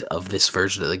aspect of this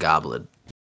version of the Goblin.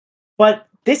 But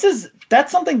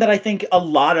that's something that I think a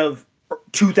lot of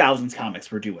 2000s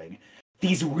comics were doing.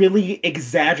 These really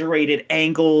exaggerated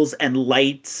angles and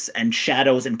lights and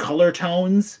shadows and color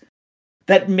tones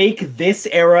that make this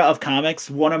era of comics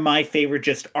one of my favorite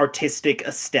just artistic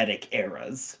aesthetic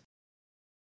eras.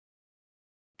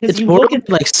 It's more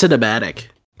like cinematic.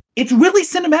 It's really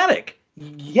cinematic.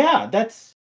 Yeah,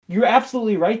 you're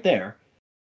absolutely right there.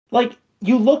 Like,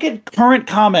 you look at current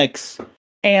comics,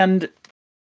 and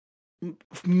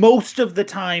most of the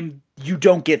time, you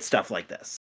don't get stuff like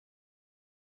this.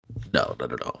 No,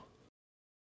 not at all.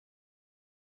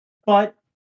 But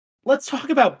let's talk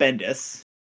about Bendis.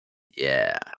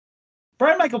 Yeah.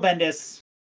 Brian Michael Bendis,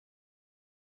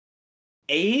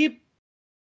 a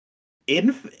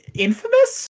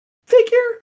infamous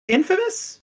figure?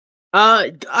 Infamous?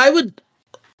 A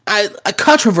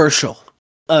controversial.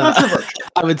 Controversial.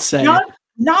 I would say.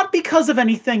 Not because of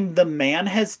anything the man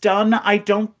has done, I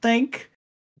don't think.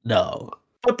 No.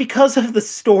 But because of the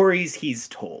stories he's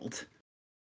told.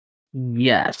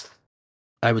 Yes.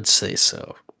 I would say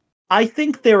so. I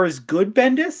think there is good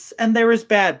Bendis and there is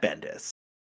bad Bendis.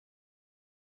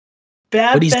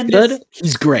 When he's good,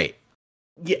 he's great.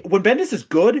 Yeah, when Bendis is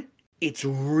good, it's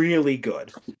really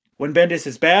good. When Bendis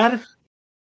is bad,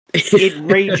 it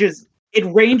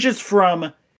ranges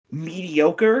from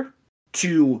mediocre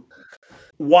to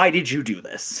why did you do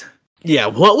this? Yeah,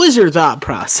 what was your thought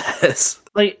process?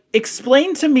 Like,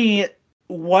 explain to me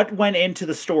what went into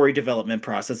the story development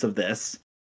process of this.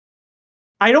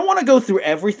 I don't want to go through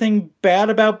everything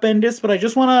bad about Bendis, but I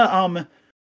just want to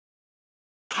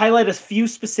highlight a few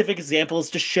specific examples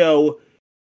to show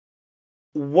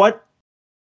what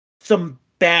some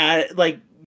bad, like,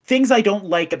 things I don't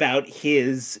like about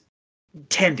his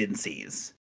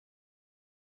tendencies.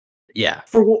 Yeah.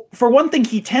 For one thing,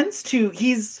 he's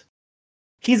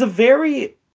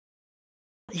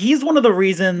one of the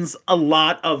reasons a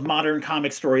lot of modern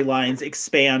comic storylines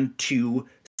expand to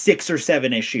 6 or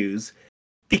 7 issues,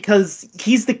 because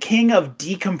he's the king of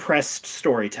decompressed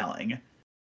storytelling.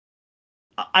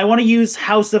 I want to use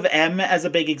House of M as a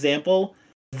big example.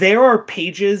 There are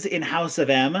pages in House of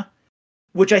M,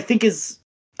 which I think is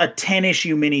a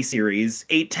 10-issue miniseries,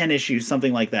 8-10 issues,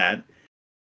 something like that.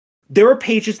 There are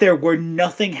pages there where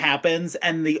nothing happens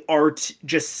and the art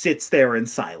just sits there in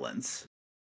silence.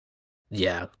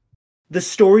 Yeah. The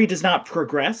story does not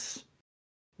progress.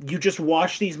 You just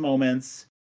watch these moments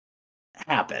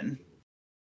happen.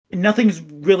 Nothing's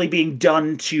really being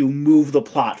done to move the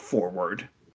plot forward.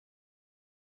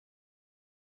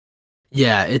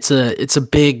 Yeah, it's a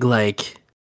big, like,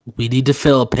 we need to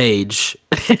fill a page.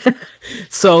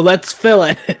 So let's fill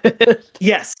it.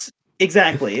 Yes,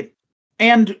 exactly.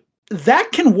 And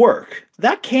that can work.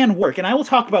 And I will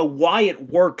talk about why it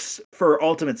works for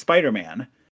Ultimate Spider-Man.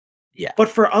 Yeah. But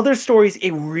for other stories,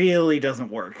 it really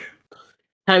doesn't work.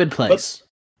 Time and place. But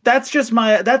that's just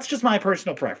my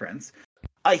personal preference.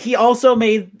 He also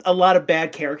made a lot of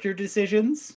bad character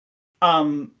decisions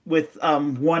with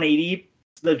 180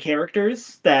 the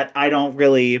characters that I don't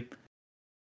really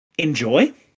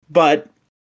enjoy. But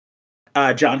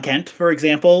John Kent, for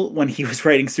example, when he was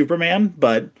writing Superman,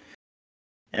 but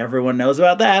everyone knows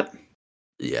about that.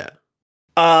 Yeah.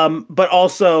 But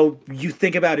also, you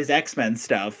think about his X-Men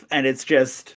stuff, and it's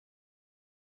just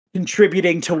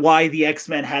contributing to why the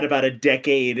X-Men had about a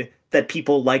decade that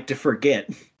people like to forget.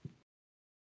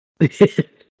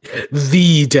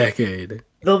 The decade.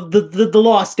 The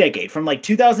lost decade from like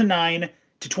 2009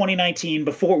 to 2019,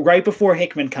 right before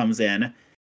Hickman comes in.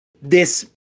 This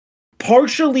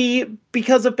partially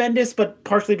because of Bendis, but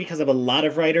partially because of a lot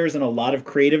of writers and a lot of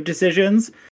creative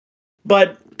decisions.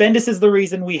 But Bendis is the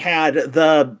reason we had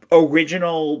the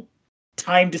original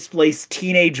time-displaced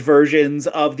teenage versions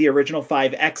of the original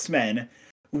 5 X-Men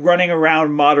running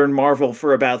around modern Marvel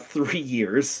for about 3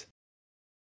 years.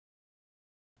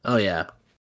 Oh, yeah.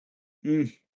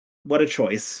 What a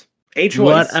choice. A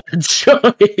choice. What a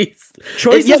choice.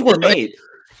 Choices were made.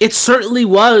 It certainly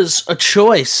was a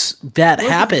choice that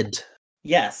happened.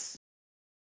 Yes.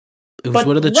 It was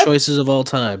one of the choices of all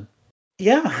time.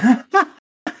 Yeah.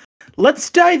 Let's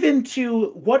dive into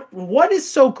what is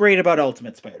so great about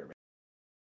Ultimate Spider-Man.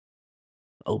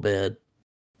 Oh, man.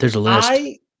 There's a list.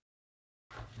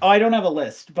 I don't have a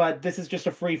list, but this is just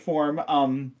a free-form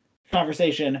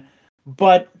conversation.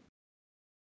 But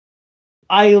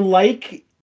I like,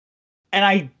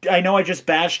 and I know I just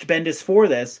bashed Bendis for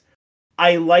this,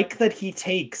 I like that he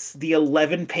takes the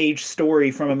 11-page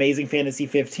story from Amazing Fantasy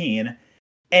 15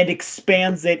 and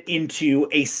expands it into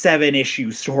a 7-issue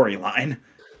storyline.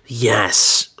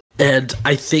 Yes. And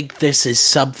I think this is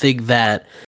something that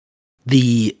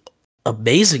the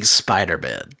Amazing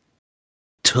Spider-Man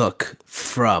took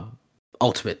from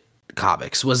Ultimate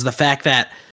Comics, was the fact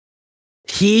that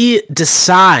he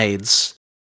decides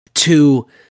to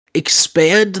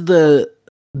expand the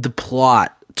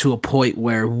plot to a point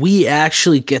where we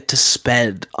actually get to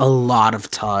spend a lot of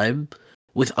time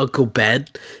with Uncle Ben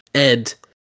and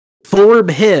form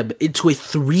him into a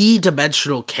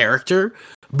 3-dimensional character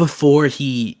before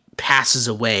he passes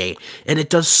away. And it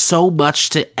does so much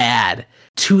to add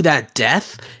to that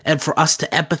death and for us to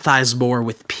empathize more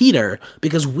with Peter,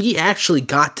 because we actually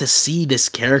got to see this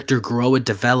character grow and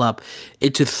develop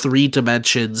into 3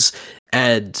 dimensions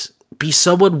and be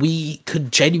someone we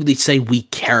could genuinely say we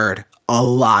cared a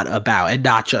lot about, and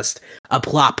not just a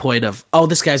plot point of, oh,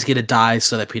 this guy's gonna die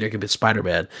so that Peter can be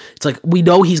Spider-Man. It's like, we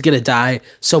know he's gonna die,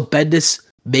 so Bendis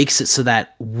makes it so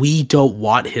that we don't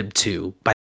want him to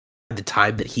by the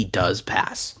time that he does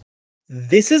pass.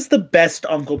 This is the best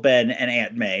Uncle Ben and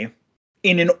Aunt May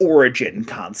in an origin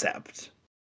concept.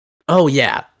 Oh,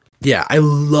 yeah. Yeah, I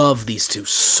love these two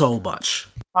so much.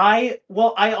 I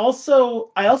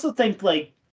also think,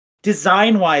 like,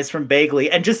 design-wise from Bagley,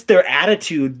 and just their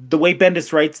attitude, the way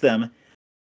Bendis writes them,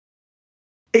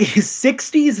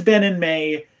 60s Ben and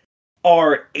May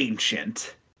are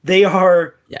ancient. They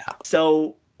are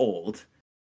so old.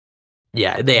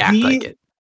 Yeah, they act like it.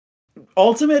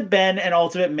 Ultimate Ben and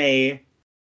Ultimate May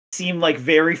seem like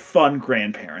very fun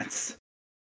grandparents.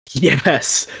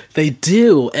 Yes, they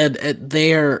do. And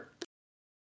they're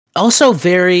also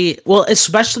very, well,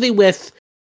 especially with,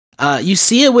 you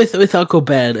see it with Uncle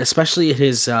Ben, especially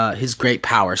his great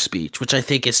power speech, which I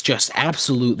think is just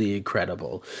absolutely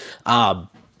incredible. But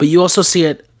you also see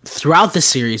it throughout the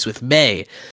series with May.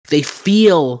 They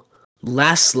feel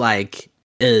less like,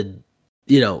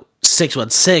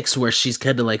 616, where she's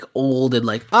kind of like old and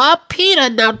like, Peter,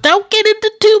 now don't get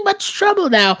into too much trouble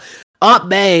now. Aunt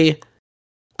May,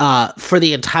 for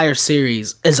the entire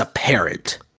series, is a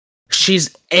parent.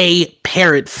 She's a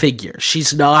parent figure.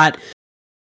 She's not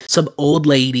some old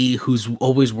lady who's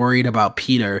always worried about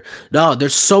Peter. No,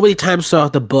 there's so many times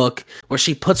throughout the book where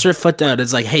she puts her foot down and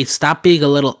is like, hey, stop being a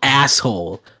little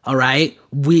asshole, all right?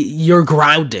 You're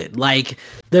grounded. Like,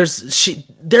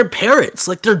 they're parents.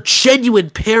 Like, they're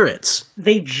genuine parents.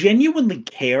 They genuinely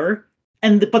care,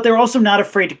 but they're also not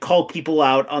afraid to call people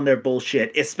out on their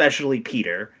bullshit, especially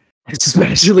Peter.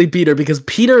 Especially Peter, because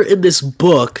Peter in this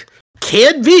book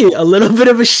can be a little bit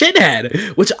of a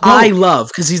shithead, which I love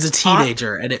because he's a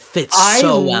teenager and it fits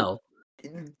so well.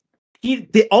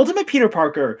 The Ultimate Peter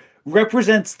Parker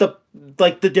represents the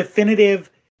definitive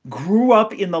grew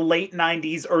up in the late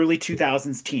 90s, early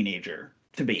 2000s teenager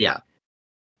to me. Yeah.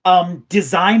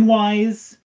 Design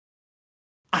wise,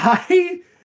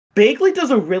 Bagley does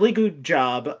a really good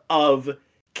job of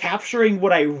capturing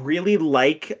what I really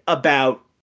like about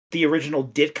the original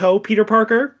Ditko Peter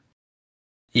Parker.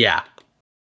 Yeah.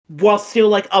 While still,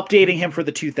 like, updating him for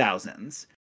the 2000s.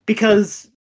 Because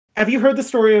have you heard the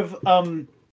story of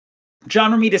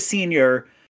John Romita Sr.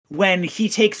 when he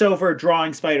takes over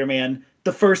drawing Spider-Man?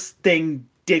 The first thing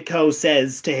Ditko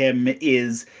says to him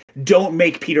is, "Don't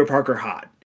make Peter Parker hot,"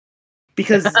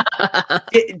 because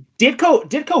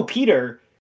Ditko Peter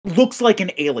looks like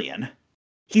an alien.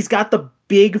 He's got the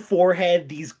big forehead,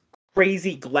 these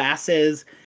crazy glasses,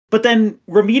 but then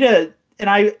Romita, and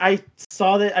I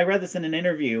saw that, I read this in an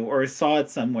interview or saw it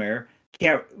somewhere.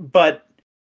 But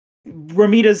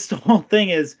Romita's whole thing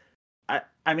is,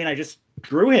 I mean, I just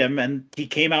drew him and he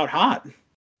came out hot.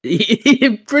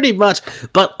 Pretty much.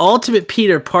 But Ultimate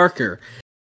Peter Parker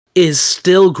is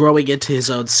still growing into his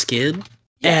own skin,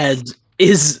 yes, and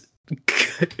is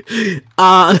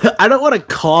I don't want to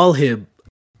call him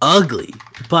ugly,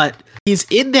 but he's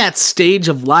in that stage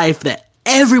of life that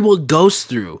everyone goes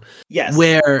through. Yes.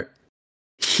 Where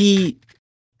he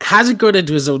hasn't grown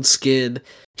into his own skin.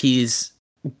 He's,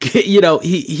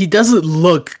 he doesn't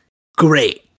look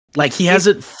great. Like, he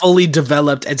hasn't fully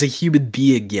developed as a human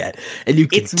being yet, and you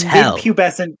can tell.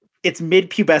 It's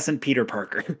mid-pubescent Peter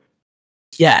Parker.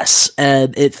 Yes,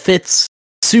 and it fits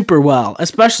super well,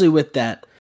 especially with that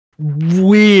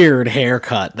weird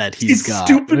haircut that he's got.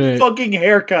 Stupid fucking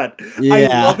haircut. Yeah. I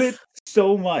love it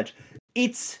so much.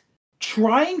 It's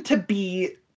trying to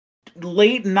be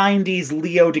late 90s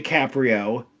Leo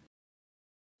DiCaprio.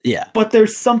 Yeah. But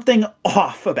there's something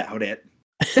off about it.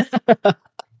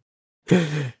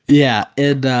 Yeah,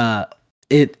 and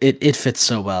it fits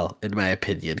so well, in my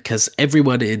opinion, because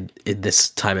everyone in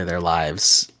this time of their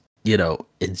lives,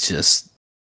 is just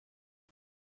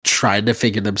trying to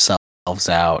figure themselves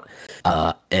out,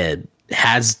 and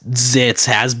has zits,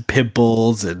 has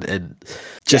pimples, and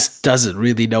just doesn't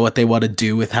really know what they want to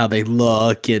do with how they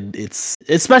look. And it's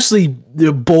especially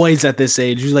the boys at this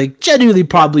age who genuinely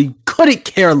probably couldn't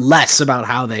care less about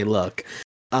how they look.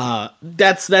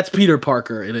 That's Peter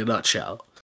Parker in a nutshell.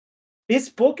 This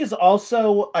book is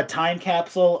also a time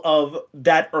capsule of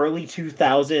that early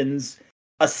 2000s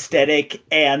aesthetic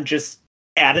and just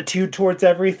attitude towards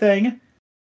everything.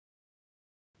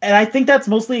 And I think that's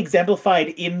mostly exemplified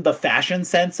in the fashion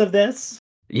sense of this.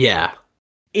 Yeah.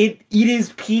 It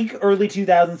is peak early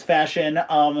 2000s fashion.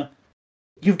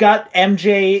 You've got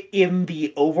MJ in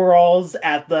the overalls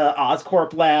at the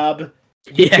Oscorp lab.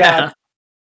 You've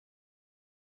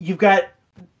got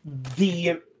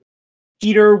the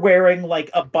Peter wearing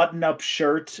a button-up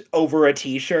shirt over a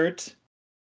t-shirt.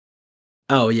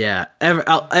 Oh yeah,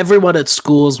 everyone at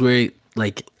schools wearing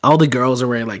all the girls are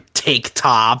wearing tank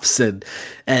tops, and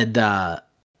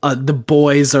the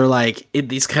boys are in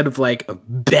these kind of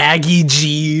baggy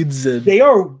jeans, and they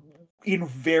are in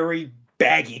very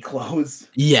baggy clothes.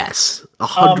 Yes,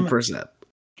 100%.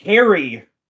 Harry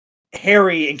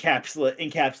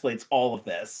encapsulates all of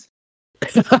this.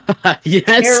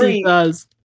 Yes, he does.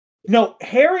 No,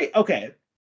 Harry. Okay,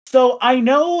 so I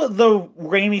know the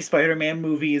Raimi Spider-Man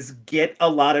movies get a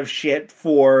lot of shit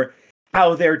for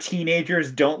how their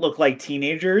teenagers don't look like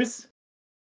teenagers.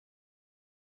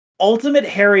 Ultimate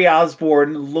Harry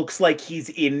Osborn looks like he's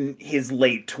in his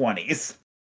late 20s.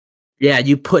 Yeah,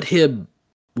 you put him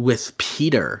with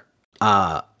Peter,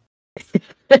 and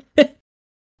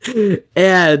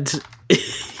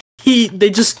they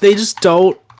just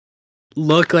don't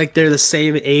look like they're the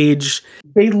same age.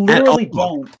 They literally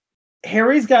don't.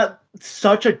 Harry's got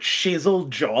such a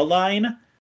chiseled jawline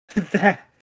that.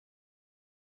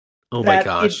 Oh my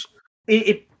gosh!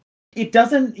 It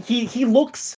doesn't. He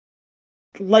looks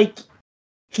like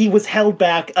he was held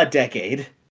back a decade.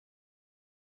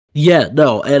 Yeah,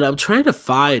 no, and I'm trying to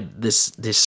find this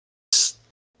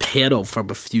panel from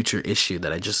a future issue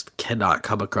that I just cannot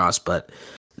come across, but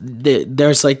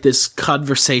there's this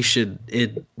conversation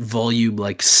in volume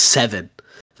 7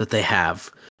 that they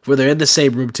have where they're in the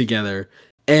same room together,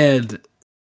 and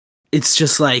it's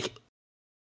just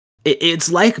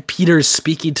it's like Peter's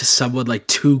speaking to someone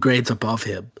 2 grades above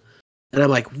him. And I'm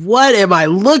like, what am I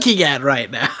looking at right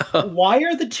now? Why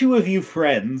are the two of you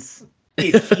friends?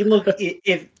 If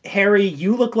Harry,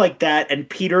 you look like that, and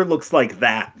Peter looks like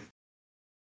that.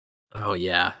 Oh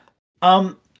yeah.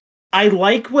 I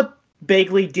like what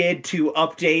Bagley did to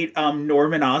update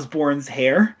Norman Osborn's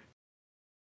hair.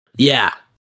 Yeah.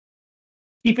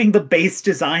 Keeping the base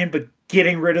design, but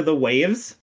getting rid of the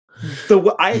waves.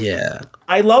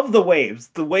 I love the waves.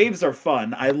 The waves are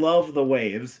fun. I love the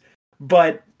waves.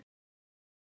 But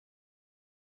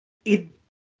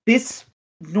this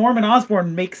Norman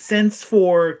Osborn makes sense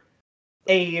for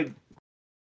an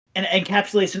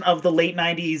encapsulation of the late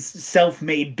 90s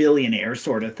self-made billionaire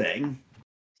sort of thing.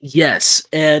 Yes,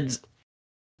 and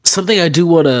something I do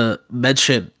want to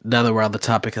mention now that we're on the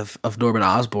topic of Norman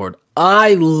Osborn,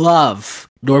 I love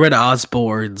Norman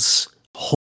Osborn's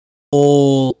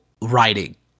whole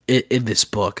writing in this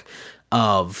book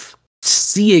of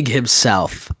seeing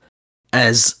himself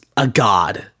as a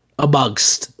god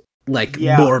amongst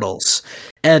mortals.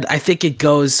 And I think it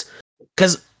goes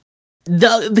because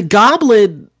the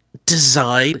goblin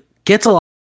design gets a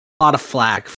lot of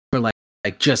flack for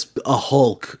like just a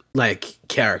Hulk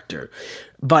character.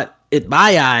 But in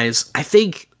my eyes, I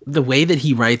think the way that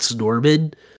he writes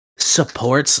Norman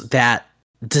supports that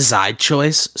design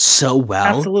choice so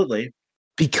well. Absolutely.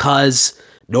 Because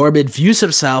Norman views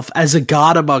himself as a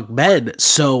god among men,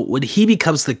 so when he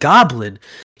becomes the goblin,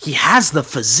 he has the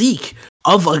physique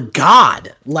of a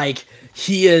god. Like,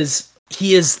 he is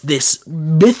this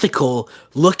mythical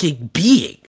looking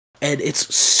being, and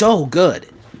it's so good.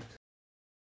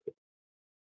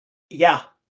 Yeah.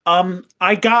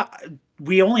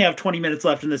 We only have 20 minutes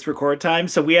left in this record time,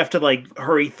 so we have to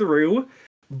hurry through,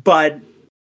 but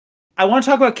I want to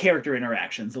talk about character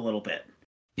interactions a little bit.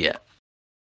 Yeah.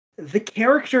 The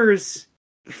characters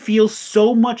feel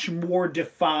so much more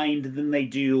defined than they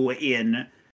do in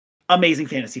Amazing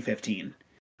Fantasy 15.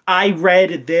 I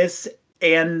read this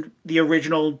and the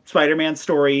original Spider-Man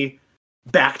story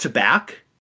back to back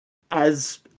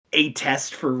as a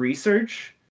test for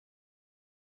research.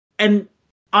 And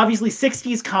obviously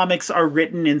 60s comics are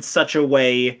written in such a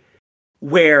way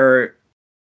where,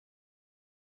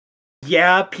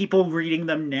 yeah, people reading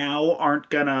them now aren't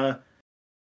gonna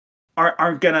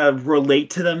relate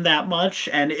to them that much,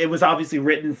 and it was obviously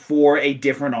written for a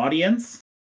different audience.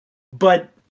 But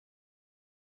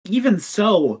even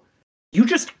so, you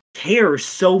just care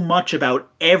so much about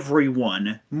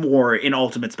everyone more in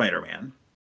Ultimate Spider-Man.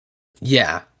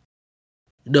 Yeah.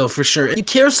 No, for sure. You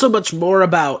care so much more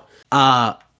about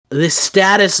the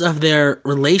status of their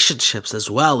relationships as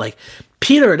well. Like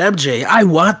Peter and MJ, I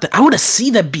want to see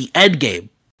them be endgame,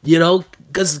 you know,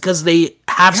 because they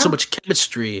have so much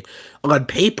chemistry on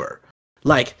paper.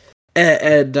 Like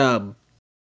like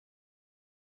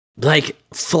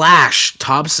Flash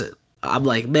Thompson. I'm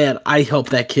like, man, I hope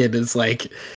that kid is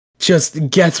just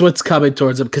gets what's coming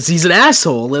towards him, because he's an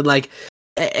asshole, and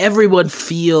everyone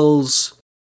feels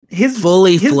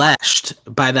fully fleshed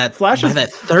by that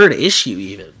third issue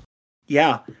even.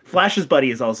 Yeah, Flash's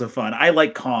buddy is also fun. I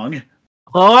like Kong.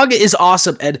 Kong is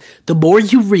awesome, and the more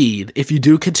you read, if you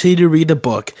do continue to read the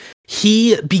book,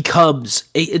 he becomes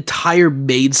an entire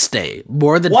mainstay,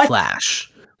 more than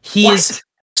Flash. He is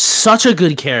such a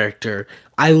good character.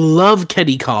 I love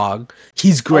Kenny Kong.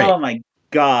 He's great. Oh my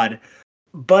god.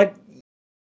 But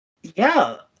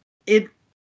yeah,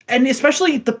 and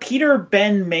especially the Peter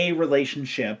Ben May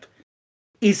relationship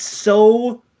is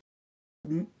so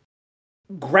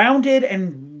grounded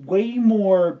and way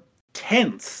more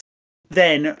tense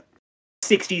than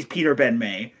 60s Peter Ben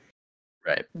May.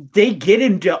 Right. They get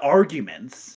into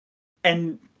arguments,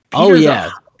 and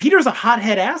Peter's a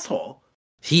hothead asshole.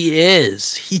 He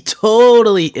is. He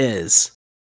totally is.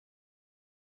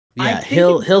 Yeah,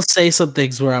 he'll say some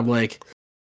things where I'm like,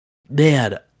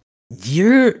 man,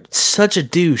 you're such a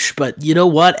douche, but you know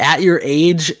what? At your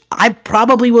age, I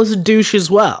probably was a douche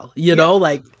as well. You know,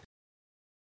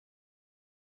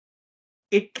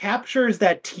 it captures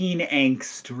that teen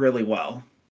angst really well.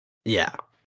 Yeah.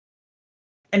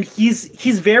 And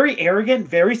he's very arrogant,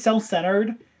 very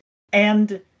self-centered,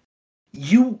 and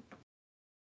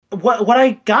what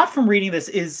I got from reading this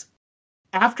is,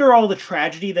 after all the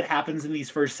tragedy that happens in these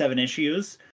first 7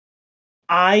 issues,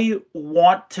 I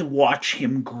want to watch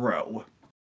him grow.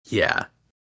 Yeah.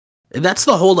 And that's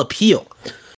the whole appeal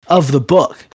of the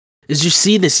book, is you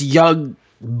see this young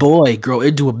boy grow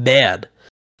into a man.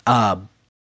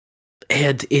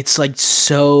 And it's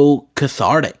so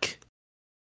cathartic.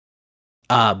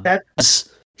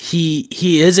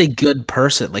 He is a good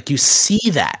person. You see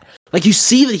that. You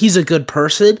see that he's a good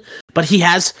person, but he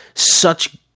has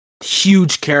such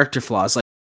huge character flaws.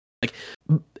 Like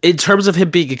in terms of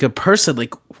him being a good person,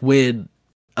 when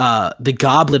the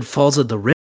goblin falls in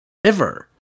the river,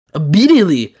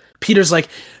 immediately Peter's like,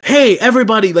 hey,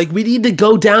 everybody, we need to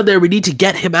go down there. We need to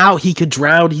get him out. He could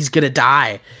drown. He's going to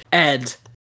die. And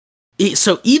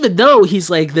so even though he's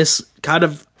this kind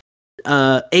of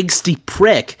angsty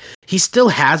prick, he still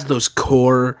has those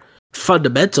core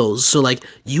fundamentals. So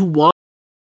you want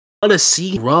to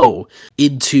see him grow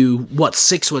into what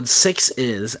 616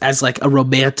 is, as a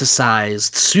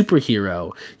romanticized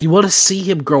superhero. You want to see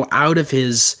him grow out of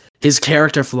his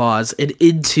character flaws and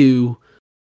into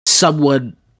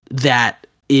someone that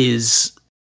is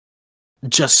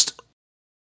just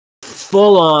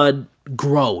full on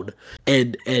grown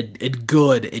and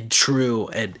good and true,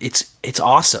 and it's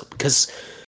awesome because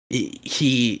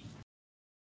he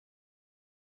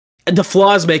The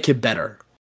flaws make him better.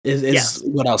 Is Yes.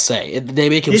 what I'll say. They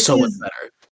make him so much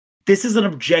better. This is an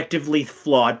objectively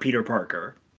flawed Peter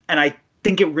Parker, and I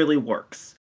think it really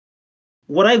works.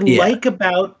 What I like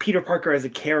about Peter Parker as a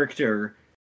character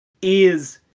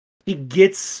is he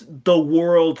gets the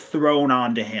world thrown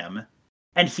onto him,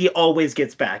 and he always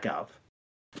gets back up.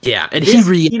 Yeah, and he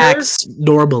reacts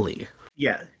normally.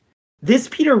 Yeah. This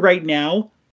Peter right now,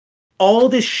 all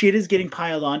this shit is getting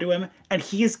piled onto him, and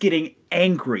he is getting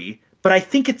angry, but I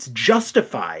think it's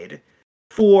justified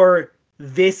for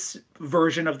this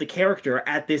version of the character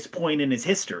at this point in his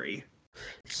history.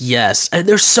 Yes, and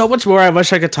there's so much more I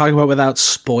wish I could talk about without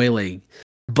spoiling,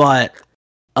 but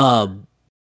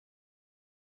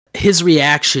his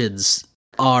reactions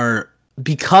are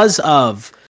because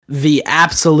of the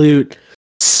absolute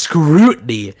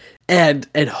scrutiny and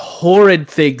horrid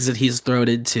things that he's thrown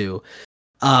into.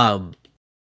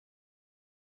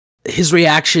 His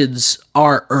reactions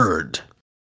are earned.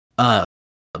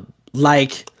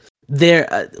 Like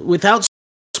there, without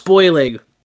spoiling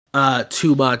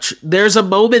too much, there's a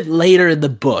moment later in the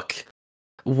book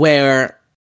where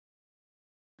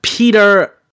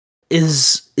Peter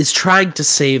is trying to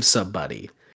save somebody,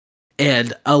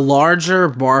 and a larger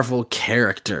Marvel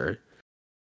character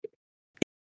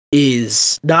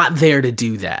is not there to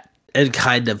do that, and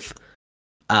kind of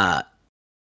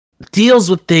deals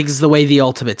with things the way the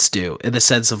Ultimates do, in the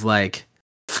sense of, like,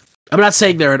 I'm not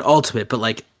saying they're an Ultimate, but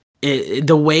like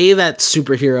the way that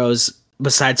superheroes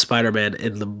besides Spider-Man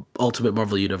in the Ultimate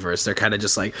Marvel Universe, they're kind of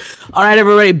just like, all right,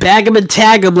 everybody, bag them and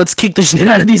tag them, let's kick the shit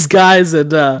out of these guys,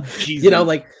 and you know,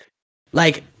 like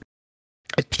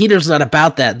Peter's not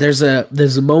about that. There's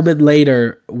a moment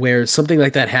later where something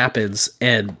like that happens,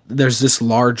 and there's this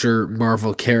larger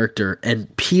Marvel character,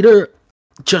 and Peter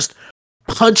just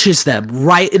punches them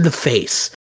right in the face,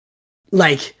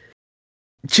 like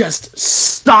just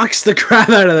stalks the crap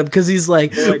out of them, because he's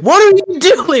like, what are you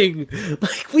doing?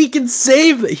 Like, we can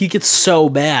save. He gets so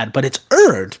mad, but it's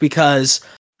earned because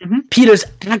Peter's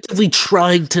actively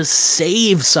trying to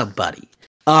save somebody.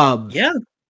 Yeah,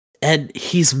 and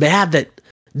he's mad that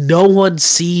no one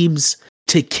seems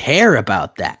to care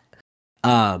about that.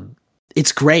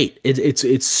 It's great.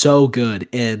 It's so good,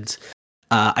 and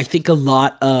I think a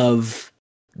lot of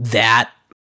that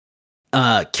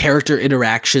character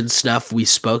interaction stuff we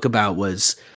spoke about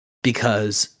was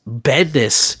because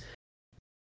Bendis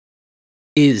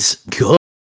is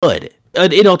good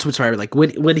in Ultimate Spider-Man. Like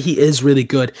when he is really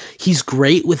good, he's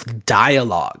great with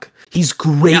dialogue. He's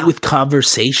great with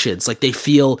conversations. Like, they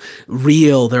feel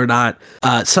real. They're not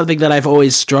something that I've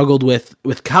always struggled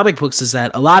with comic books is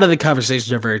that a lot of the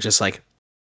conversations are very just like,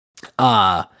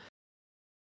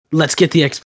 let's get the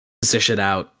exposition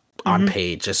out on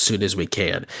page as soon as we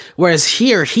can. Whereas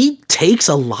here, he takes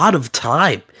a lot of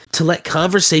time to let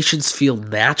conversations feel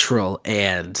natural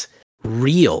and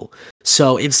real.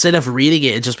 So instead of reading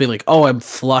it and just being like, oh, I'm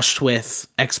flushed with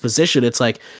exposition, it's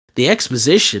like the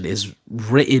exposition is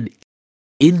written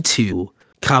into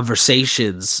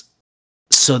conversations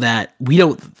so that we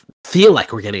don't feel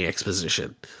like we're getting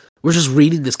exposition. We're just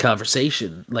reading this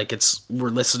conversation like we're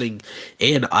listening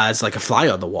in as like a fly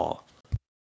on the wall.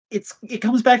 It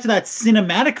comes back to that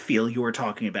cinematic feel you were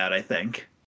talking about, I think.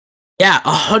 Yeah,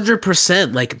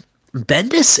 100%. Like,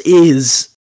 Bendis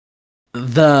is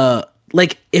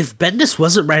if Bendis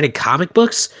wasn't writing comic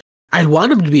books, I'd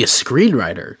want him to be a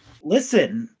screenwriter.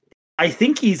 Listen, I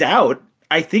think he's out.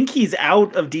 I think he's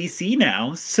out of DC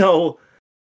now. So,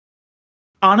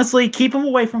 honestly, keep him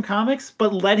away from comics,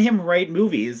 but let him write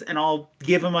movies, and I'll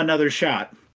give him another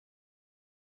shot.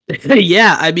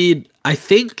 Yeah, I mean, I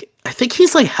think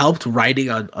he's like helped writing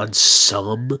on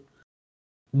some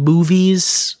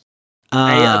movies.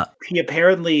 He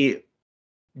apparently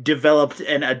developed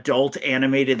an adult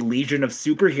animated Legion of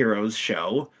Superheroes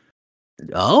show.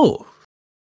 Oh.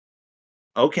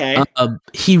 Okay.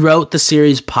 He wrote the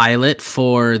series pilot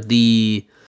for the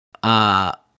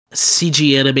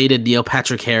CG animated Neil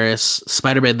Patrick Harris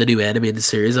Spider-Man the New Animated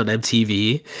Series on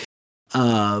MTV.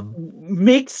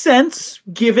 Makes sense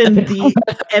given the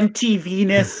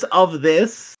MTV-ness of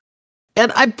this.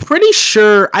 And I'm pretty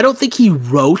sure, I don't think he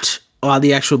wrote on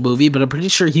the actual movie, but I'm pretty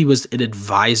sure he was an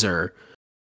advisor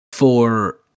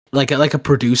for like a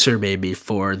producer maybe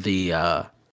for the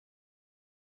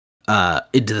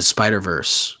Into the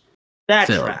Spider-Verse that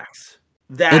film. Tracks.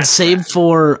 And same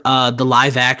for the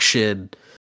live action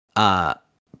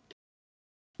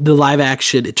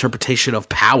interpretation of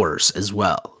Powers as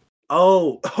well.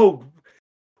 Oh,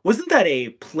 wasn't that a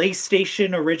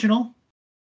PlayStation original?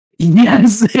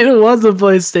 Yes, it was a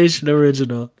PlayStation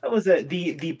original. That was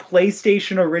the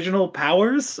PlayStation original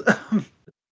Powers.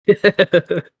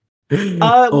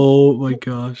 Oh my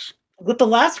gosh. With the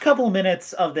last couple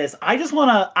minutes of this, I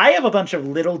have a bunch of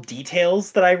little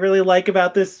details that I really like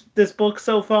about this book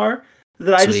so far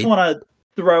that I just Sweet. want to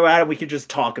throw out and we could just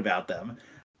talk about them.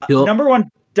 Cool. Number one,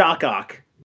 Doc Ock.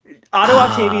 Otto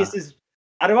Octavius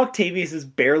is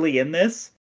barely in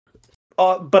this,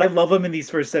 but I love him in these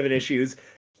first 7 issues.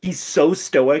 He's so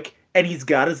stoic, and he's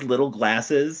got his little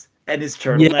glasses and his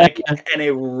turtleneck, and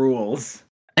it rules.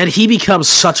 And he becomes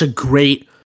such a great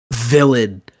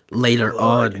villain later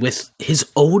on with his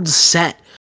own set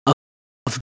of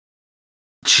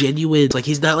genuine, like,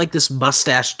 he's not like this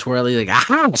mustache twirly, like,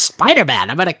 aha, Spider-Man,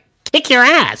 I'm gonna kick your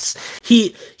ass.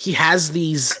 He has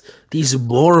these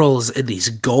morals and these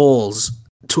goals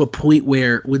to a point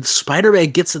where when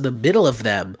Spider-Man gets in the middle of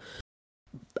them,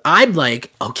 I'm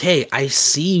like, okay, I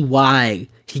see why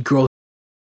he grows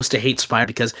to hate Spider,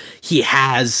 because he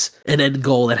has an end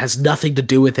goal that has nothing to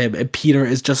do with him, and Peter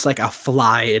is just like a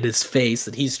fly in his face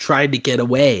that he's trying to get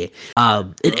away.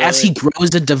 And as he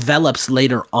grows and develops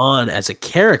later on as a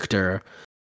character,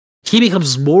 he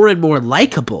becomes more and more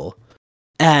likable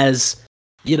as,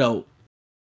 you know,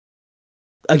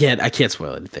 again, I can't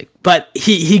spoil anything, but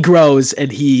he grows,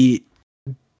 and he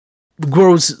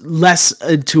grows less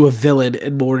into a villain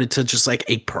and more into just like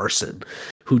a person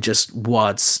who just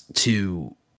wants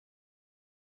to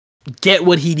get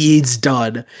what he needs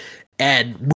done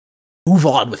and move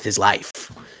on with his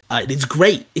life. It's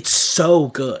great. It's so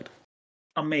good.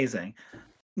 Amazing.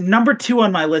 Number 2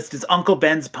 on my list is Uncle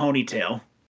Ben's ponytail.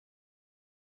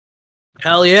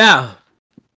 Hell yeah.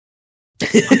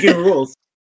 Fucking rules.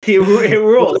 It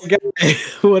rules.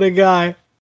 What a guy.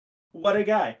 What a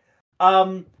guy.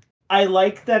 I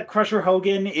like that Crusher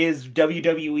Hogan is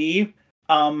WWE.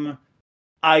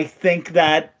 I think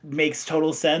that makes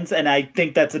total sense, and I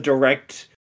think that's a direct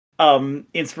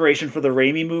inspiration for the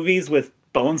Raimi movies with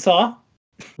Bonesaw.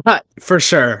 For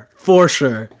sure.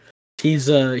 He's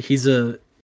a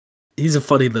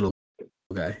funny little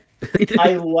guy.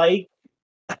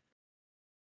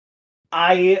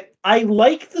 I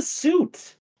like the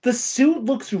suit. The suit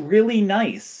looks really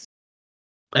nice.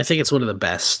 I think it's one of the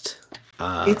best.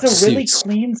 It's a really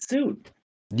clean suit.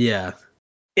 Yeah.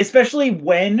 Especially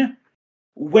when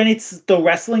it's the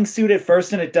wrestling suit at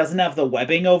first and it doesn't have the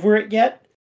webbing over it yet.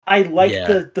 I like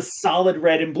the solid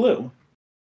red and blue.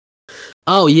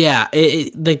 Oh yeah,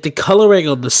 like the coloring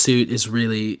on the suit is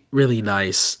really, really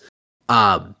nice.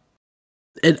 And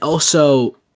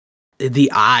also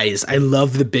the eyes. I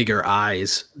love the bigger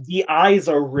eyes. The eyes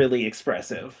are really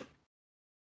expressive.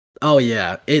 Oh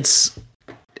yeah, it's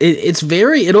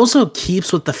very, it also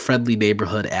keeps with the friendly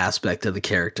neighborhood aspect of the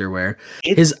character, where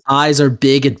his eyes are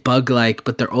big and bug-like,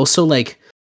 but they're also like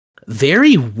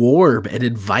very warm and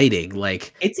inviting.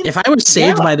 Like, if I were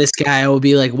saved by this guy, I would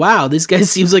be like, wow, this guy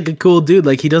seems like a cool dude.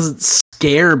 Like, he doesn't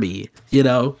scare me, you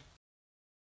know?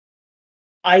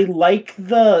 I like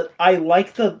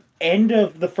the end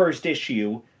of the first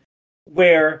issue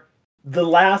where the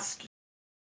last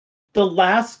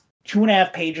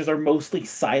 2.5 pages are mostly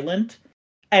silent.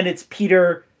 And it's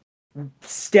Peter,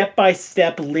 step by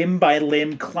step, limb by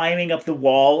limb, climbing up the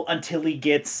wall until he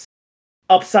gets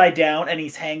upside down and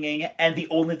he's hanging, and the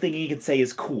only thing he can say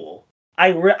is cool.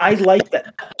 I like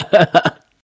that.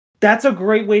 That's a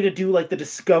great way to do like the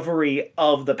discovery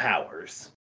of the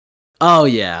powers. Oh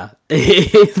yeah,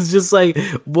 it's just like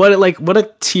what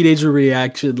a teenager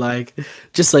reaction, like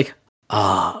just like,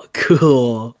 oh,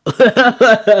 cool.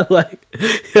 Like,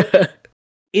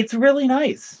 it's really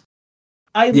nice.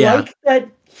 I like that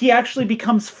he actually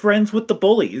becomes friends with the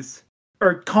bullies.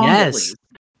 Or bullies.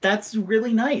 That's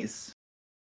really nice.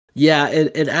 Yeah,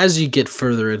 and as you get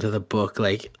further into the book,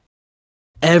 like,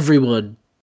 everyone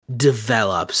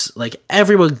develops. Like,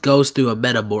 everyone goes through a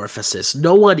metamorphosis.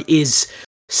 No one is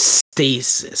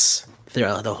stasis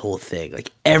throughout the whole thing.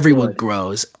 Like, everyone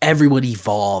grows. Everyone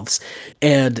evolves.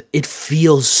 And it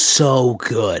feels so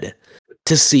good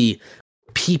to see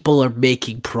people are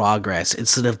making progress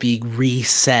instead of being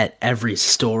reset every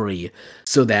story,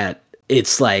 so that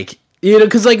it's like, you know,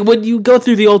 because like when you go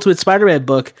through the Ultimate Spider-Man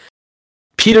book,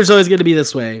 Peter's always going to be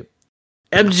this way,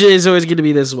 MJ is always going to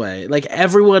be this way, like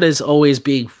everyone is always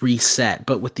being reset.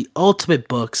 But with the Ultimate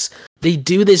books, they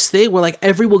do this thing where like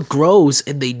everyone grows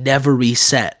and they never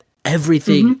reset.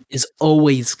 Everything is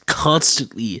always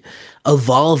constantly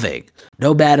evolving,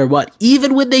 no matter what.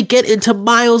 Even when they get into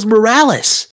Miles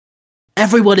Morales,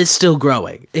 everyone is still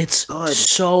growing. It's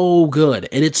so good.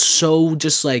 And it's so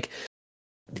just like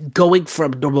going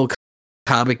from normal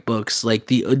comic books, like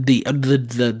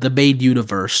the main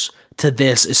universe, to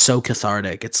this is so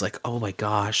cathartic. It's like, oh my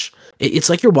gosh. It's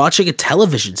like you're watching a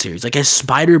television series, like a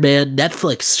Spider-Man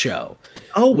Netflix show.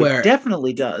 Oh, where, it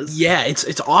definitely does. Yeah,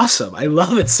 it's awesome. I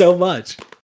love it so much.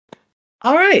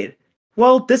 All right.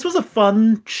 Well, this was a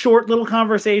fun, short little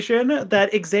conversation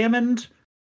that examined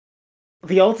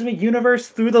the Ultimate Universe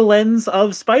through the lens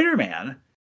of Spider-Man.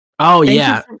 Oh,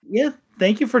 yeah.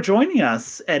 Thank you for joining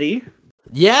us, Eddie.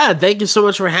 Yeah, thank you so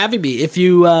much for having me. If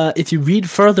you read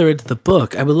further into the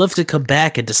book, I would love to come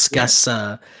back and discuss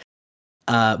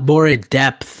more in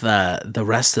depth the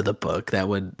rest of the book. That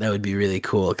would be really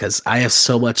cool because I have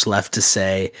so much left to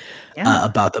say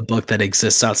about the book that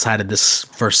exists outside of this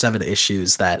first 7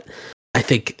 issues that I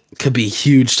think could be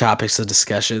huge topics of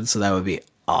discussion. So that would be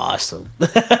awesome.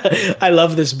 I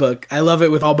love this book. I love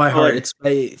it with all my heart. It's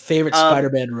my favorite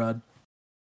Spider-Man run.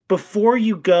 Before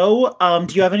you go,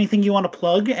 do you have anything you want to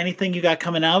plug? Anything you got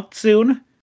coming out soon?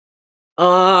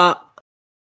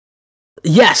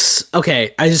 Yes.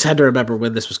 Okay. I just had to remember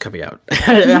when this was coming out.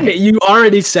 You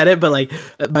already said it, but like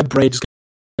my brain just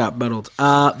got muddled.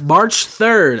 March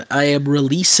 3rd, I am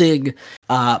releasing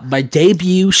my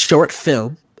debut short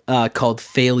film called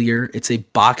Failure. It's a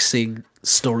boxing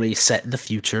story set in the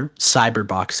future, cyber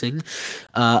boxing,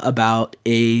 about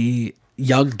a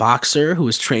young boxer who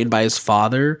was trained by his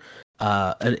father,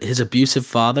 his abusive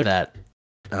father, that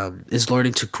is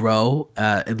learning to grow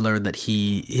and learn that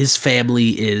his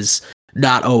family is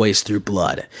not always through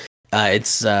blood.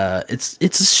 It's a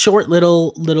short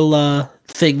little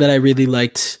thing that I really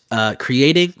liked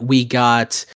creating. We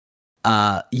got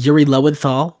Yuri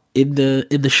Lowenthal in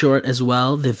the short as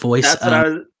well. The voice.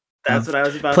 That's what I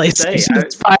was about to say.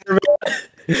 Spider-Man.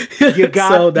 You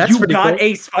got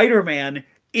a Spider-Man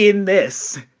in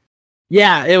this.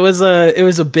 Yeah, it was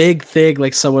a big thing.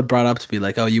 Like someone brought up to me,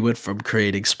 like, "Oh, you went from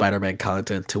creating Spider-Man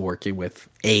content to working with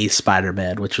a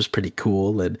Spider-Man," which was pretty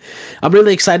cool, and I'm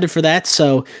really excited for that.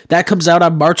 So that comes out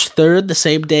on March 3rd, the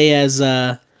same day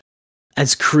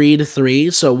as Creed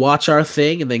 3. So watch our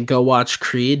thing and then go watch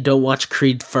Creed. Don't watch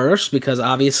Creed first because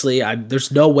obviously there's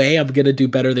no way I'm gonna do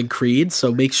better than Creed.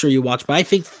 So make sure you watch my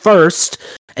thing first,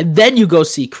 and then you go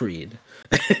see Creed.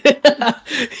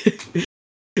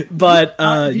 But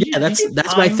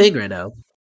that's my thing right now.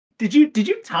 Did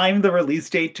you time the release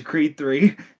date to Creed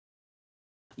 3?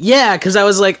 Yeah, because I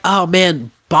was like, oh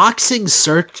man, boxing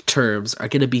search terms are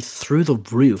gonna be through the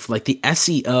roof. Like the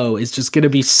SEO is just gonna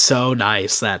be so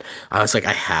nice that I was like,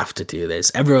 I have to do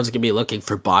this. Everyone's gonna be looking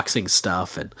for boxing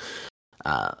stuff, and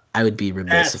I would be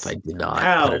remiss if I did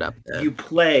not put it up there. You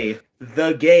play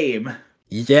the game.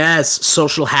 Yes,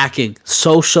 social hacking.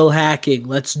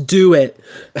 Let's do it.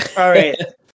 All right.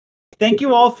 Thank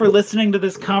you all for listening to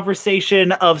this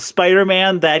conversation of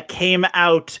Spider-Man that came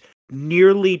out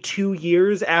nearly 2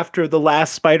 years after the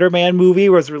last Spider-Man movie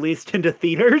was released into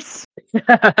theaters.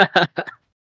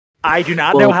 I do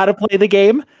not know how to play the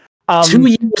game. 2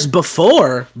 years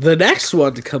before the next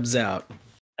one comes out.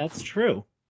 That's true.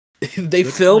 They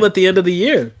film at the end of the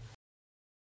year.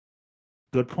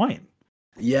 Good point.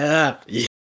 Yeah,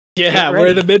 we're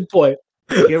in the midpoint.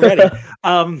 Get ready.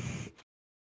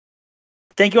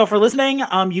 Thank you all for listening.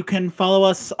 You can follow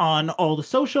us on all the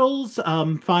socials.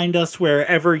 Find us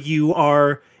wherever you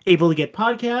are able to get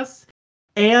podcasts.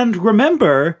 And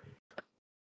remember,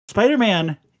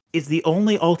 Spider-Man is the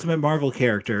only Ultimate Marvel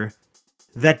character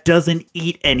that doesn't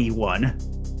eat anyone.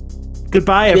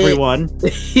 Goodbye, everyone.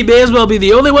 He may as well be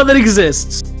the only one that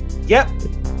exists. Yep.